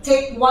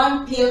take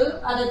 1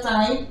 pill at a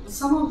time.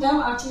 Some of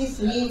them actually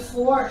 3,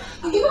 4.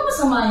 Hindi ba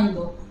masama yun,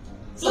 do?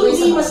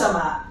 Hindi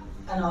masama.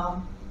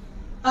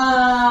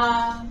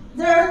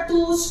 There are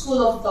 2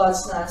 school of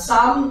thoughts na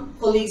some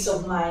colleagues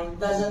of mine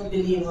doesn't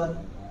believe on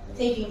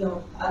taking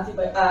the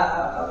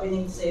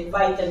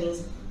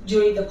vitamins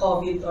during the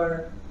COVID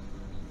or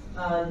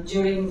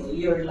during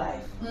your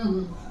life.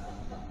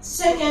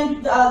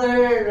 Second, the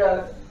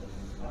other,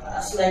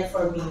 like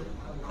for me,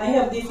 I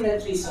have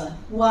different reason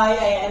why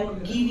I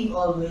am giving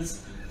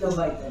always the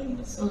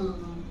vitamins.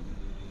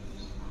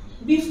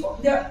 before,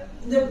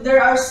 there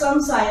are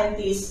some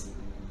scientists,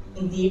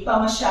 hindi pa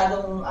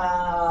masyadong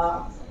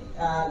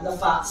the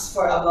facts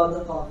for about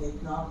the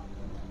COVID, no?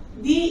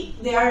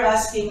 They are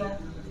asking,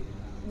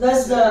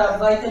 does the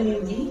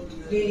vitamin D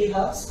really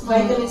helps?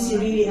 Vitamin C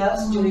really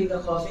helps during the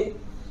COVID?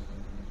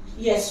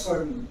 Yes,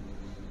 for me.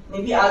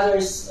 Maybe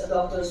others,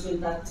 doctors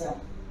will not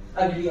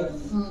agree on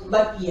me.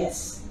 But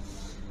yes.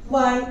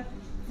 Why?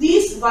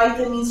 These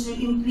vitamins will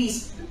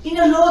increase. In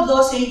a low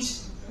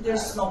dosage,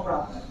 there's no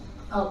problem.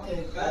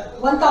 Okay.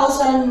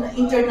 1,000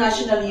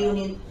 international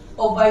unit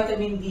of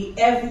vitamin D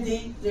every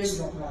day, there's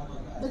no problem.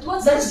 But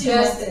what's That's the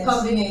best difference.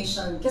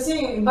 combination? Kasi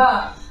yung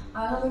iba,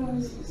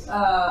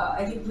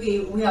 I think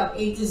we have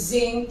A to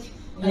zinc,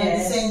 and at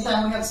the Yes. same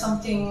time we have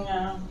something,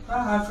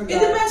 I forgot. It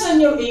depends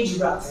on your age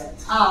bracket.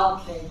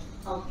 Okay.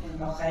 Okay.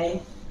 Okay?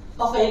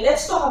 Okay,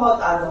 let's talk about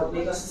adult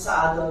because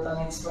sa adult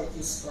ang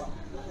expertise ko.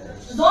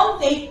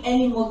 Don't take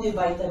any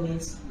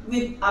multivitamins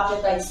with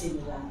appetite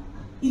stimulant.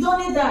 You don't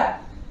need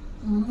that.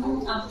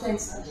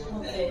 Appetite.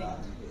 Okay.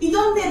 You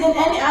don't need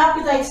any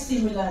appetite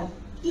stimulant.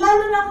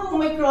 Lalo na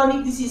kung may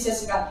chronic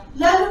diseases ka.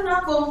 Lalo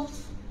na kung,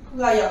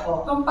 gaya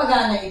ko,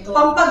 Pampagana ito.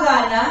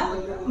 pampagana,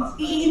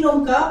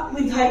 iinom ka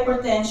with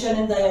hypertension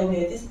and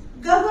diabetes,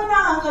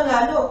 gaganaan ka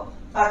lalo.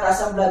 Tataas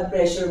ang blood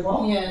pressure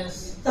mo,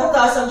 Yes.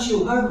 tataas ang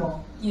sugar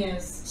mo.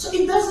 Yes. So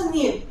it doesn't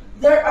need.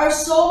 There are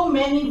so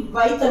many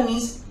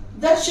vitamins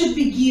that should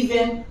be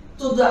given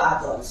to the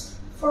adults.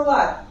 For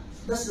what?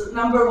 That's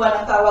number one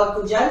ang tawag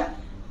ko dyan,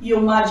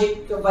 yung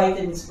magic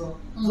vitamins ko.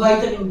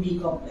 Vitamin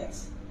B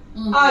complex.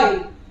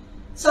 Ay,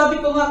 sabi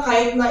ko nga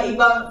kahit na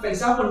ibang, for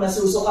example,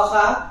 nasusuka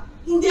ka,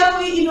 hindi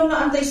ako iinom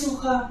na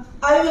anti-suka.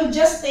 I will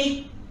just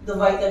take the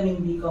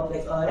vitamin B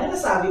complex. O,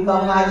 nasabi ko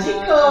ang magic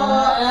ko.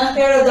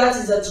 Pero that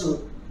is the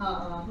truth.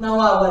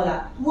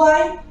 Nawawala.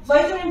 Why?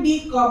 Vitamin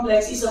B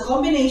complex is a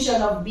combination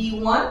of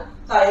B1,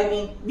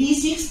 thiamine,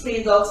 B6,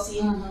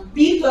 pyridoxine,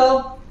 B12,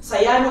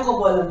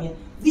 cyanocobalamin.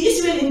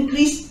 These will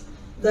increase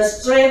the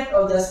strength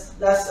of the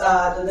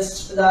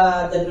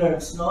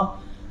nerves, no?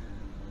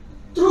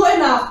 True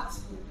enough,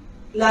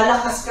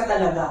 lalakas ka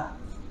talaga.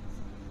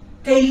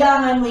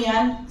 Kailangan mo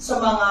yan sa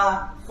mga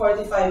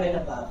 45 and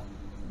above.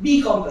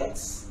 B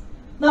complex.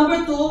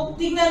 Number 2,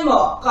 tingnan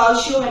mo,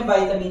 calcium and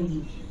vitamin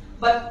D.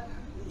 But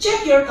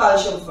check your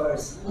calcium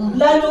first.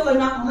 Lalo ka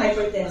na kung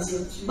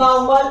hypertensive,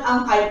 bawal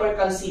ang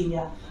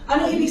hypercalcemia.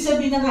 Ano ibig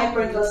sabihin ng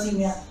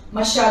hypercalcemia?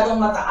 Masyadong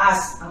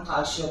mataas ang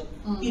calcium.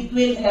 It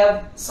will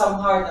have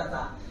some heart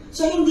attack.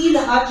 So hindi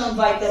lahat ng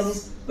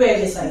vitamins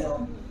pwede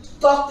sa'yo.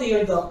 Talk to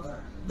your doctor.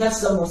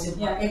 That's the most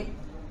important.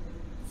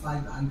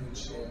 500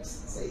 shares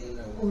sa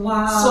ilaw.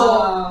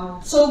 Wow.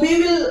 So we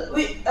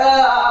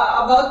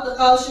about the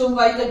calcium,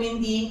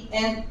 vitamin D,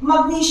 and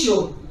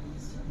magnesium.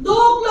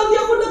 Dok, lagi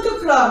ako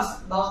nagka-cramps.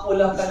 Baka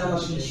kulang ka ng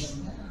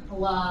magnesium.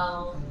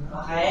 Wow.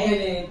 Okay?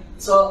 Galing.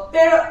 So,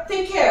 pero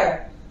take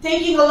care.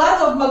 Taking a lot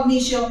of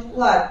magnesium,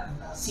 what?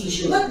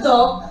 Seizure. But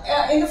Doc,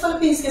 in the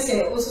Philippines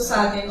kasi, uso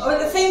sa atin. Oh,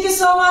 thank you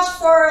so much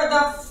for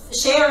the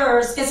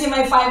sharers kasi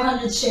may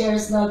 500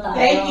 shares daw tayo.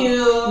 Thank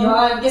you.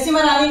 Yun, kasi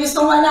maraming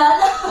gustong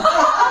manalo.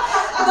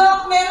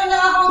 Doc, meron na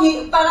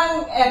akong,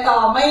 parang,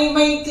 eto,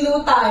 may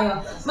clue tayo.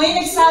 May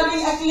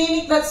nagsabing a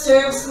clinic that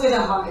serves with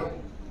a heart.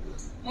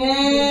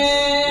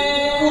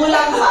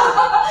 Kulang pa.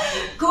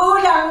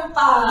 Kulang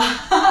pa.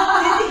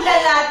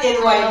 Titignan natin,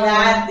 why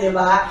not, di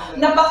ba?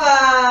 Napaka,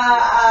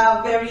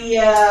 very,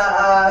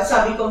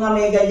 sabi ko nga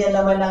may ganyan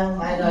naman ang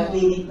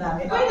clinic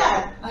namin. Why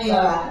not?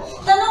 Ayun.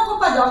 Tanong ko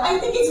pa, Doc, I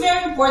think it's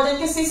very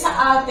important kasi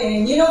sa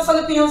atin, you know,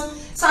 Filipinos,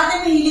 sa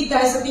atin mahilig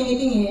tayo sa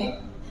tingi-tingi,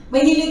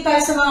 mahilig tayo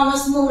sa mga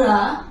mas mura,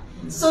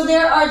 so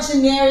there are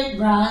generic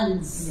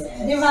brands. Yes.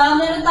 Di ba?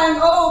 Meron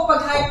tayong,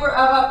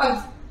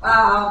 pag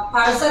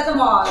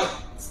paracetamol,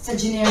 sa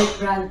generic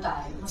brand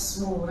tayo, mas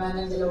mura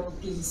ng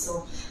 2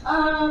 piso.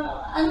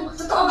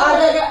 Totoo ba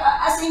talaga,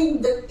 as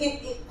in,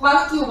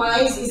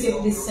 quality-wise, is it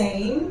the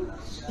same?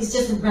 It's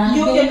just the brand.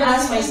 You can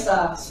ask my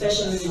staff,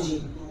 especially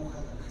Eugene.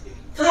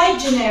 Kahit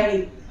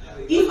generic,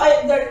 if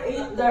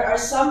there are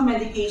some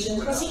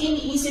medications, kasi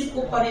iniisip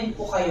ko pa rin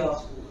po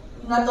kayo,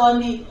 not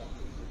only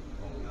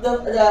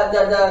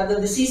the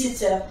disease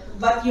itself,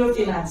 but your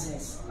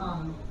finances.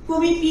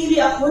 Pumipili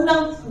ako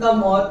ng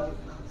gamot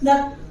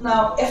na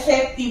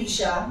effective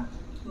siya,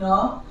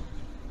 no?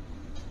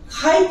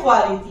 High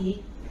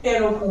quality,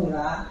 pero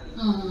mura.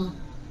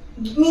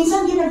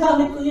 Minsan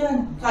ginagamit ko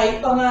yan. Kahit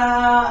pa nga,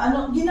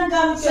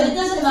 ginagamit ko So yan. it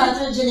doesn't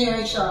matter,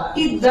 generic siya.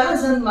 It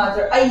doesn't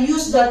matter. I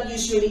use that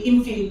usually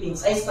in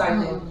Philippines. I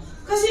started.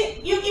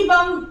 Kasi yung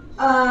ibang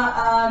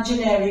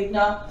generic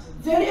na,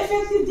 very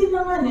effective din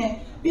naman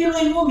eh. Pero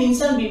mo,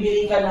 minsan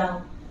bibili ka ng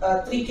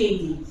 3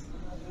 kg.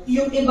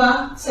 Yung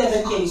iba,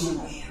 7 kg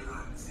na.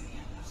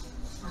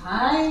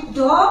 Hi,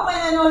 Doc,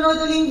 may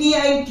nanonood uling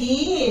VIP.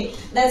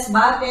 That's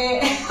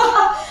Bate.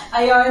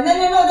 Ayun,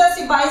 nanonood daw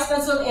si Vice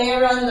Consul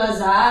Aaron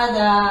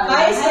Lozada.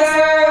 Hi,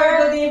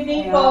 sir! Good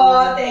evening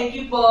po. Thank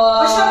you po.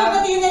 Pasyempre,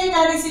 batiin na rin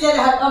natin sila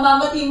lahat.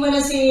 Mamabatiin mo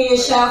na si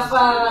Chef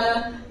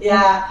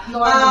Yeah.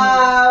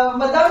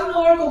 Madam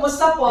Noor,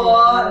 kumusta po?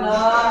 No?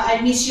 I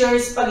miss your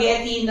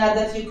spaghetti na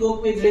that you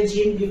cooked with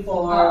Regine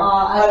before.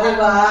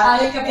 Diba?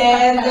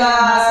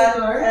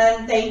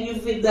 And thank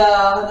you with the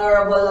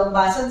Honorable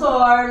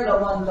Ambassador,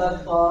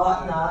 Lomondon po.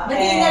 No?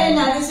 Batiin na rin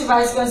natin si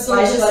Vice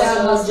Consul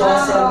Josel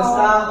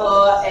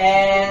Mustafa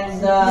and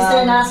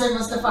Mr. Nasser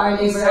Mustafa, our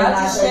labor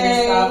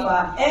attaché.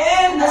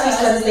 And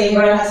Assistant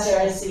Labor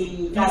Nasser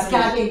si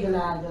Cathy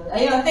Dolado.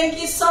 Ayun,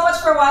 thank you so much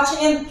for watching.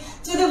 And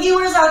to the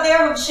viewers out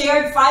there who've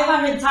shared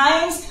 500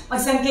 times,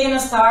 mag-send kayo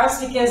ng stars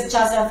because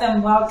Jass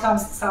FM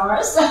welcomes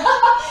stars.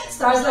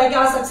 Stars like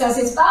us, success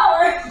is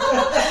power.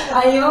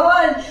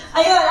 Ayun.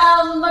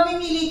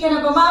 Mamimili ka na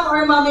ba, ma'am?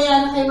 Or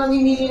mamaya na kayo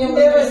mamimili ng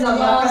viewers na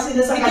kasi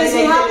because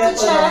you have to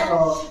check.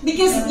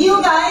 Because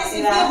you guys,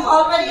 if you've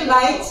already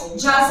liked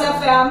Jass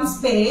FM's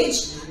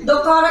page,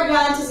 Dr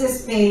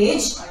Grantos'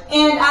 page,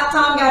 and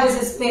Uptown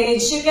Goddess'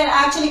 page, you can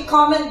actually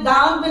comment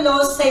down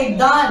below, say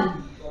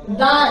done.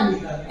 Done.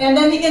 And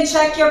then we can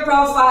check your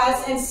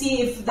profiles and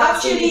see if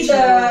that's actually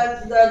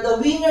the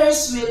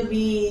winners will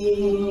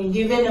be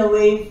given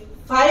away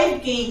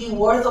 5 KD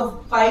worth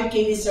of 5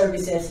 KD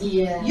services.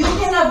 Yeah. You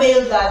can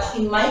avail that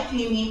in my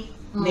clinic,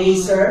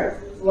 laser,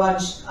 one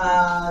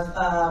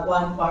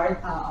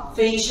part,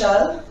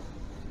 facial,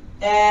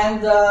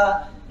 and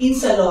in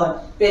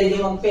salon.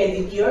 Pwede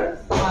mag-pedicure,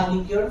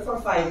 manicure for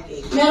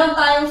 5K. Meron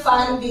tayong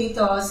fan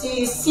dito,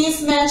 si Sis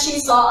Menchi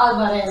So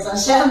Alvarez.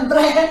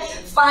 Siyempre,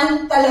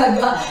 fan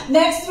talaga.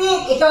 Next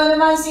week, ikaw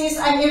naman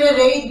sis, ang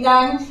i-raid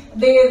ng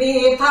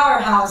the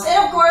Powerhouse. And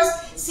of course,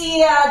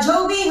 si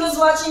Joby, who's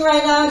watching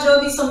right now,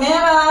 Joby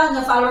Sumera,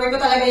 na-follower ko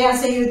talaga yan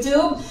sa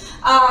YouTube,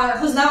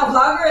 who's now a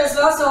vlogger as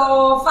well. So,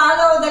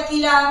 follow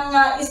Dakilang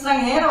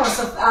Estranghero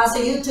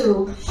sa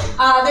YouTube.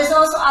 There's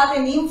also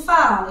Ate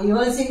Nympha.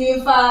 Yun, si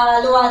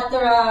Nympha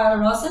Luatra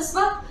Roses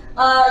ba?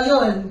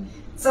 Yun.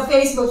 Sa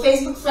Facebook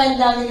friend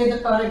namin ni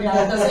Dr.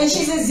 Grantos. And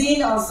she's a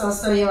zine also.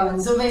 So, yun.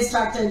 Zumba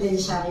instructor din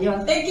siya.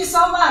 Yun. Thank you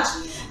so much.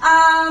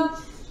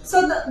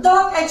 So,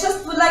 Doc, I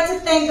just would like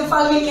to thank the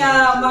following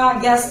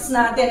mga guests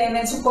natin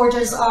and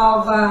supporters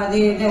of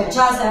the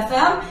Jass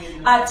FM.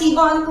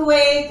 T-Bon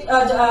Kuwait,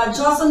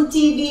 Johnson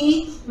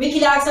TV,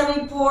 Ricky Laxa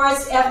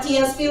Reports,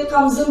 FTS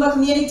Philcom Zumba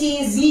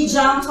Community,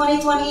 Z-Jam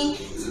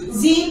 2020,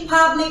 Z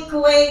Public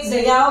Kuwait,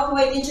 Zayao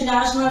Kuwait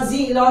International,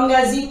 Z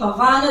Ilonga, Z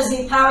Pavana,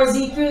 Z Power,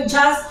 Z Crew,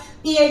 Jass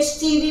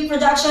PHTV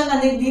Production,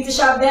 and dito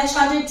siya, Bench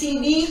Hunter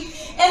TV,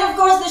 and of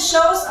course the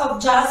shows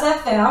of Jass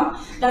FM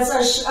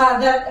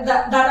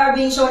that are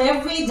being shown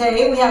every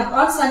day. We have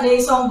on Sunday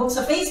songbooks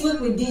sa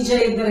Facebook with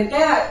DJ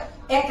Dereka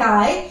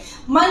Ekay.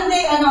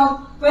 Monday,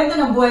 kwento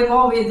ng buhay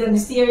mo with the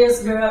mysterious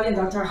girl and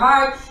Dr.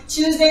 Hart.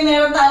 Tuesday,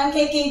 meron tayong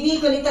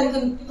KKB,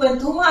 kulitan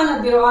kwentuhan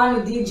at biroan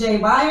with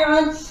DJ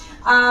Byron.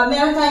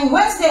 Meron tayong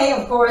Wednesday,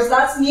 of course,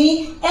 that's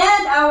me,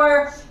 and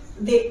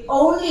the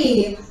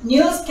only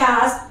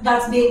newscast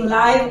that's being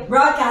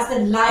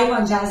broadcasted live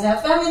on Jass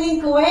FM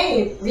in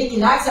Kuwait. Ricky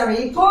Laxa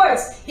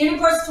reports. He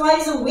reports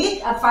twice a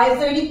week at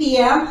 5:30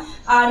 p.m.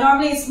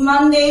 Normally it's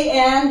Monday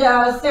and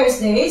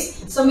Thursdays.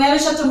 So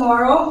meron siya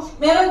tomorrow.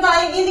 Meron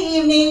tayong in the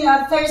evening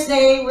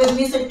Thursday with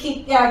Mr.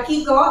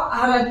 Kiko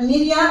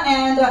Haradmilia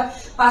and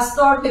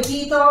Pastor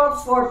Pepito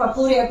for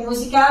Papuri at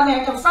Musika.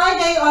 Meron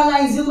Friday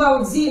online Zumba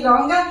with Z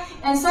Longa.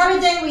 And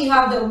Saturday we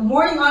have the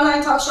morning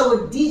online talk show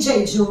with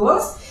DJ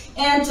Jules.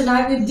 And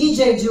tonight with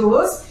DJ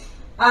Jules.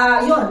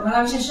 Yun,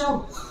 marami siyang show.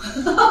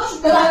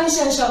 Marami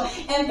siyang show.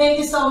 And thank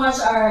you so much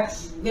our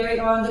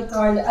very own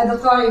Dr.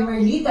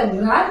 Emerlita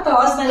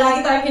Pascua-Grantos na lagi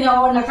tayo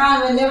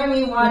pinauunakan whenever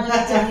we wanted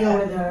to deal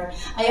with her.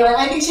 Ayun,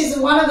 I think she's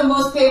one of the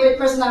most favorite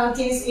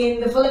personalities in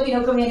the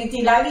Filipino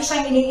community. Lagi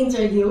siyang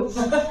ini-interview.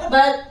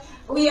 But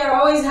we are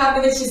always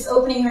happy that she's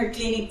opening her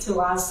clinic to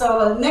us.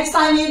 So next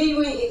time,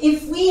 maybe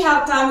if we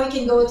have time, we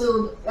can go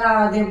to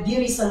their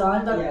beauty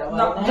salon, the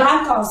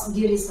Grantos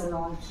Beauty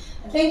Salon.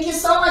 Thank you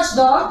so much,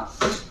 Doc.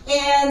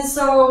 And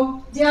so,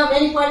 do you have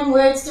any parting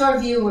words to our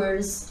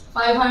viewers?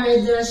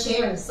 500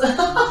 shares.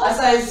 As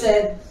I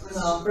said,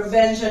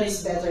 prevention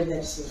is better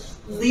than cure.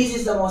 This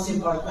is the most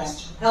important.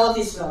 Health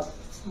is wealth.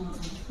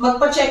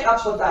 Magpa-check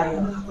up po tayo.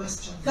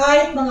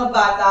 Kahit mga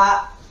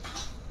bata,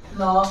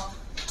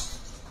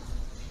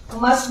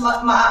 mas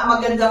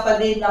maganda pa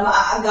din na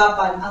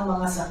maaagapan ang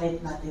mga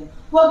sakit natin.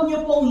 Huwag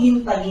niyo pong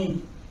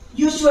hintayin.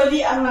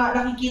 Usually, ang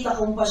nakikita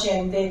kong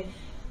pasyente,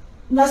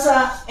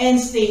 nasa end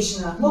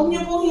stage na. Huwag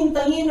niyo pong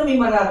hintayin na may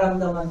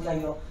mararamdaman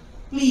kayo.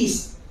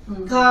 Please,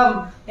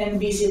 come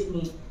and visit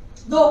me.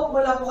 Dok,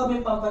 wala po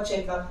kami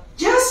pampacheck up.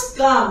 Just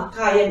come.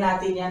 Kaya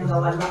natin yan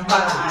gawan ng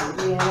paraan.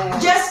 Yeah.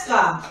 Just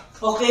come.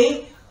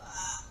 Okay?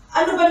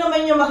 Ano ba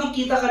naman yung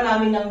makikita ka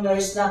namin ng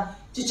nurse na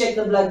to check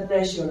the blood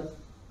pressure?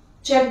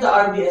 Check the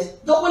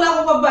RBS. Dok, wala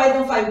akong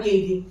pagbayad ng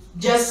 5KD.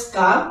 Just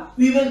come.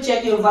 We will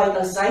check your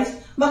vital signs.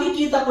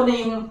 Makikita ko na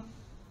yung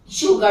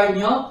sugar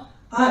nyo.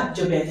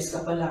 Diabetes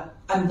ka pala.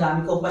 Ang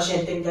dami kong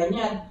pasyenteng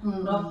ganyan.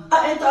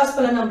 Ang taas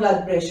pala ng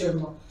blood pressure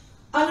mo.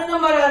 Ano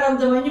na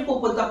mararamdaman niyo?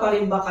 Pupunta pa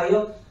rin ba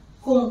kayo?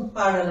 kung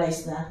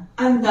paralyzed na.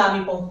 Ang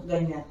dami pong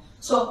ganyan.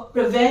 So,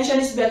 prevention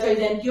is better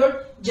than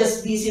cure.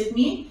 Just visit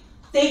me.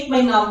 Take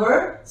my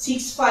number,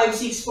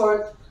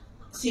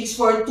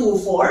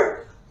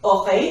 6564-6424.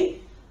 Okay?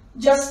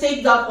 Just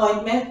take the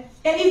appointment.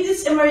 And if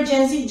it's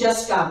emergency,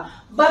 just come.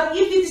 But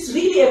if it is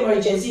really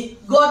emergency,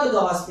 go to the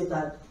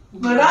hospital.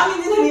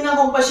 Marami din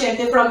akong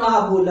pasyente from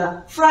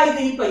Mahabula.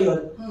 Friday pa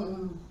yun.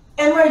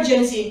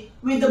 Emergency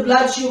with the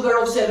blood sugar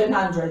of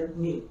 700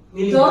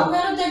 milligrams. Doc,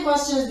 meron tayong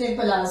questions din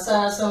pala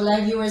sa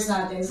live viewers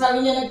natin.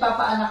 Sabi niya,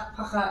 nagpapaanak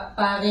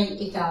pa rin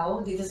ikaw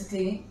dito sa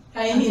clinic?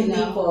 Ay, hindi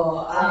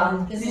po.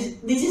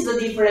 This is the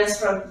difference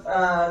from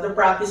the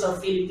practice of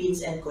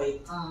Philippines and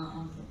Kuwait.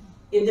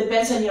 Okay. It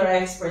depends on your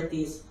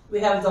expertise. We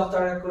have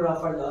Dr. Kura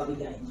for the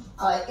OB-GYN.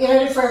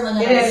 I-refer mo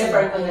na lang.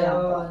 I-refer ko na lang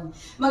po.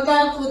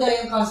 Magkano po daw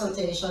yung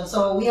consultation?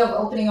 So, we have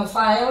opening of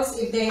files.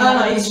 If they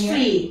No, it's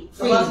free.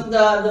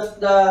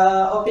 The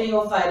opening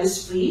of file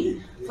is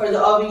free. For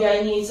the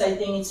OB-GYN needs, I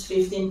think it's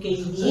 15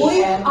 kd.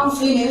 Uy, ang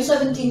free na yun,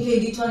 17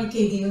 kd, 20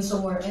 kd yun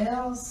somewhere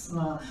else.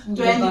 20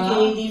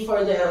 kd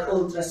for the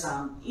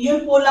ultrasound.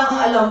 Yun po lang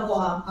ang alam ko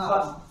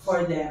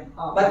for them.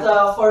 But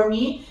for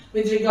me,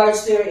 with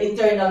regards to your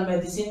internal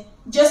medicine,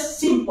 just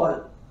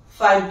simple,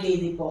 5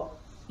 kd po.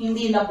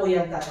 Hindi na po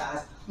yan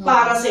tataas.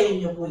 Para sa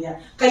inyo po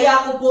yan. Kaya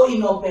ako po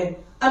inopen.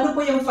 Ano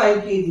po yung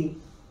 5 kd?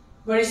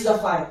 Where is the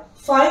 5?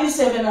 5 is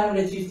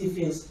 750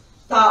 pills.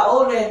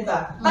 Tao,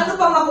 renta. Ano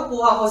pa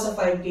makukuha ko sa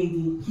 5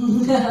 kd?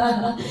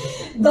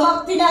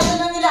 Doc,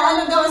 tinatanong nila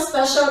anong gawin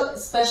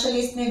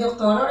specialist ni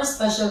doktor or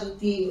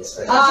specialty?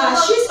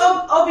 She's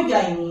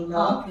OB-GYN,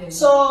 no? Okay.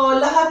 So,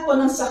 lahat po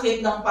ng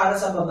sakit ng para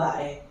sa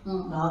babae,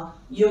 no?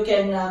 You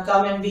can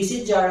come and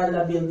visit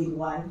Jarala Building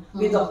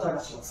 1 with Dr.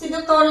 Pascua. Si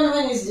doktor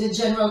naman is a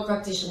general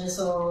practitioner,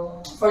 so...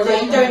 For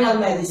the internal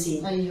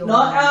medicine. Ayun.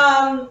 No?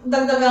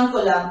 Dagdagan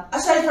ko lang.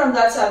 Aside from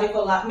that, sabi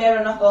ko nga,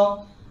 meron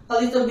akong a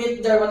little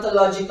bit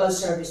dermatological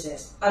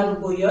services. Ano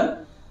po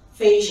yun?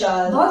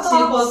 Facial, Botox.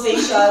 simple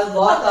facial,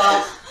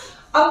 Botox.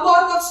 Ang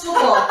Botox ko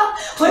po,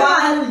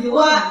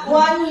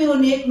 one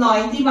unit, no,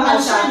 hindi mahal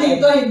sa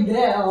akin. Dito, hindi.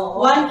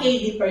 1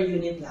 kd per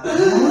unit lang.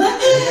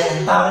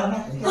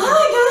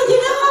 Ay, gano'n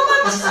din ako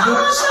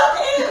mag-sama sa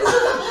akin.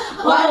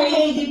 1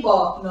 kd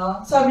po,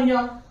 no? Sabi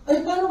nyo,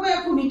 ay, paano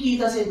kaya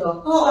kumikita si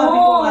Doc? Oo. Sabi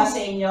ko nga sa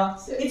inyo,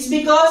 it's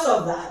because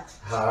of that.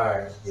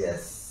 Hard,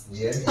 yes.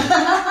 Jenny.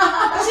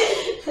 Kasi,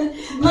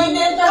 May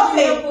dental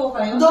din po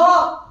kayo.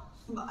 Doc,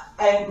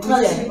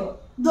 Sige po.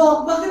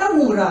 Doc, bakit ang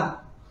mura?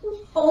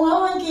 Oo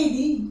nga, 1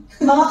 KD.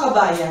 Mga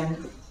kabayan,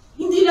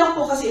 hindi lang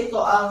po kasi ito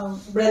ang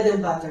bread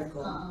and butter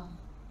ko.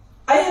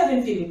 I have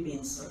in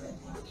Philippines already.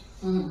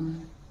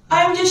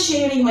 I'm just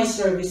sharing my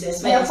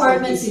services. May my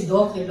apartment expertise. si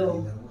Doc,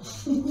 hello.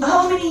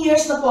 How many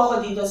years na po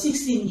ako dito?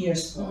 16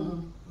 years po.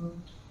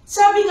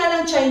 Sabi nga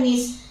ng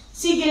Chinese,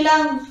 sige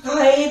lang,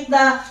 kahit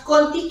na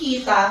konti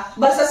kita,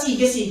 basta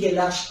sige-sige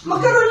lang.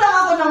 Magkaroon lang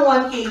ako ng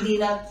 1 KD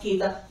na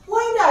kita.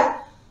 Why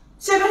not?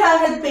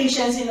 700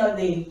 patients in a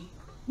day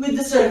with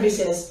the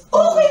services.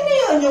 Okay na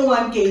yun yung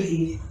 1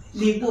 KD.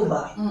 Di po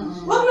ba?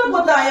 Huwag na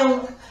po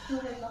tayong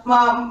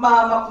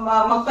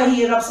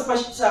magpahirap sa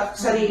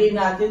sarili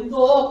natin.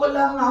 Oo,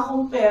 wala nga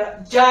akong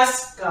pera.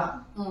 Just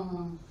come.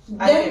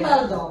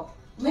 Dental, Doc.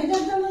 May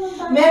dental naman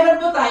tayo. Meron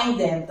po tayong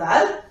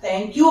dental.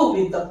 Thank you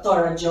with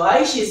Dr.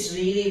 Joy. She's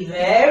really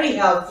very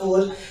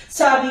helpful.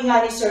 Sabi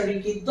nga ni Sir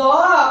Ricky,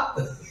 Doc,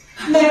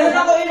 meron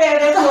ako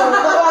i-refer.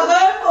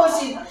 Tawagan po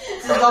si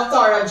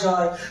Dr.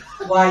 Joy.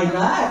 Why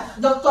not?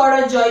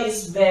 Dr. Joy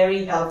is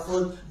very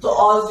helpful to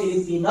all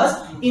Filipinos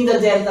in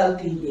the dental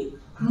clinic.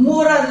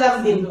 Mura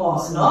lang din po,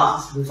 no?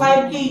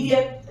 5 KD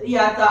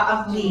yata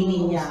ang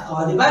cleaning niya.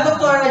 O, di ba,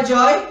 Dr.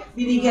 Joy?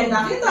 Binigyan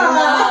na kita.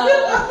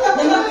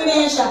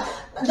 Nagpapilihan siya.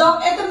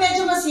 Doc, eto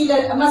medyo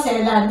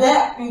maselan.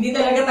 Hindi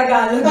talaga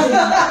Tagalog.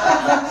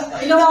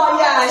 No,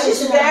 yeah,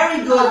 she's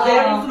very good,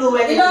 very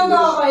fluent. Ilonggo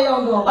ako,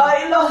 Ilonggo.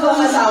 Ilonggo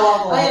ang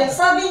asawa ko. Ayun,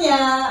 sabi niya,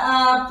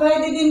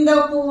 pwede din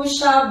daw po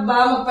siya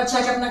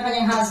magpa-check up ng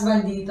kanyang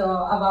husband dito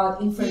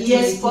about infertility.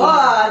 Yes po,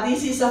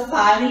 this is a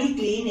family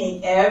clinic.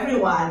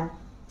 Everyone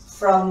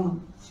from...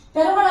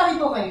 Pero marami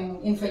po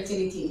kayong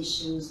infertility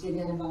issues,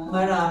 ganyan na ba?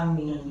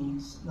 Marami.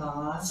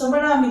 No? So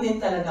marami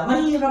din talaga.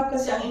 Mahirap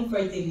kasi ang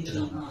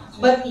infertility.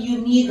 But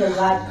you need a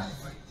lot.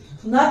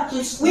 Not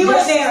just We were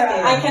there.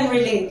 I can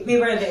relate. We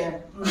were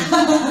there.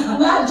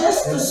 Not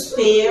just to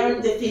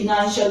spare the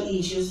financial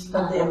issues,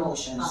 but the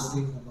emotions.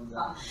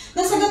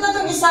 Nasagot na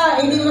itong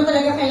isa, hindi naman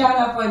talaga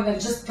kailangan appointment,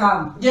 just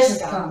come. Just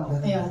come.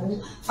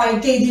 Ayan.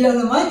 5 KD lang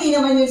naman, hindi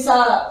naman yun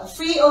sa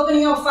free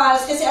opening of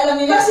files, kasi alam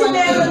nila Kasi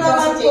meron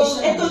naman po,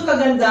 itong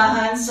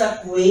kagandahan sa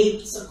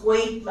Kuwait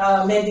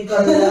medical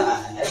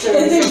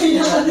services.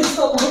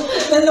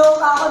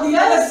 Naloka ako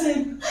dito.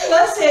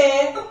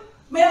 Kasi,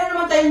 meron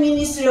naman tayong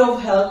Ministry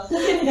of Health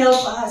who can help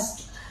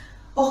us.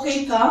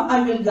 Okay, come,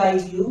 I will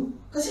guide you.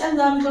 Kasi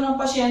ang dami ko ng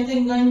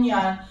pasyenteng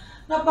ganyan.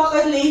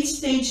 Napaka-late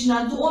stage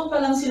na, doon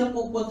pa lang sila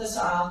pupunta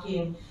sa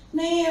akin.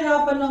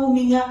 Nahihirapan na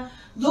huminga.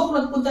 Dok,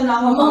 nagpunta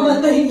na ako.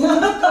 Mamatay na.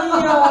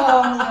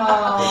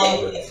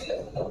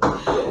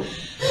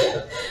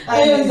 Kaya nga.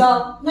 Ayun,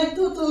 Doc,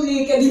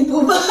 nagtutuli ka din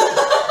po ba?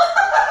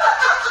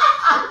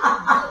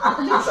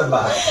 Sa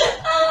bahay.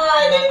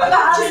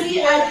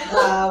 Actually, I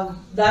have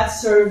that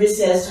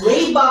services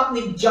way back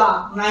with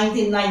Jack,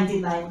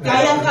 1999.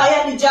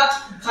 Kayang-kaya ni Jack,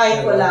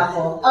 kahit wala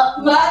ko.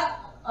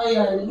 But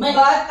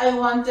I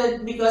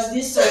wanted, because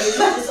this service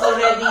is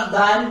already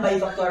done by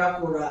Dr.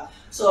 Akura.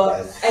 So,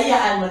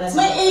 ayaan mo na.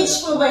 May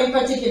age po ba in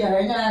particular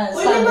na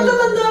Well,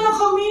 matatanda na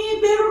kami,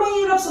 pero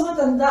mahirap sa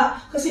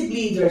matanda. Kasi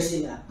bleeder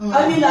sila.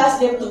 I will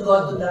ask them to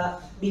go to the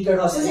bigger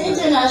hospital. Kasi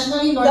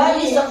internationally, normally, that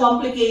is the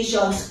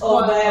complications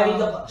of having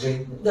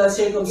the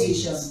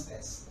circumcision.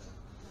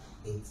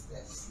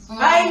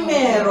 Ay,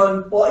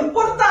 meron po.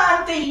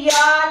 Importante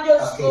yan.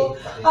 Diyos ko.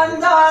 Ang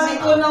dami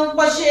ko ng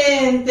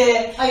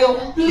pasyente.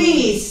 Ayaw.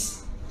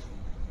 Please.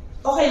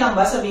 Okay lang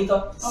ba sabihin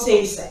ko?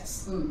 Safe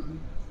sex.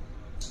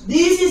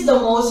 This is the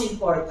most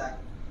important.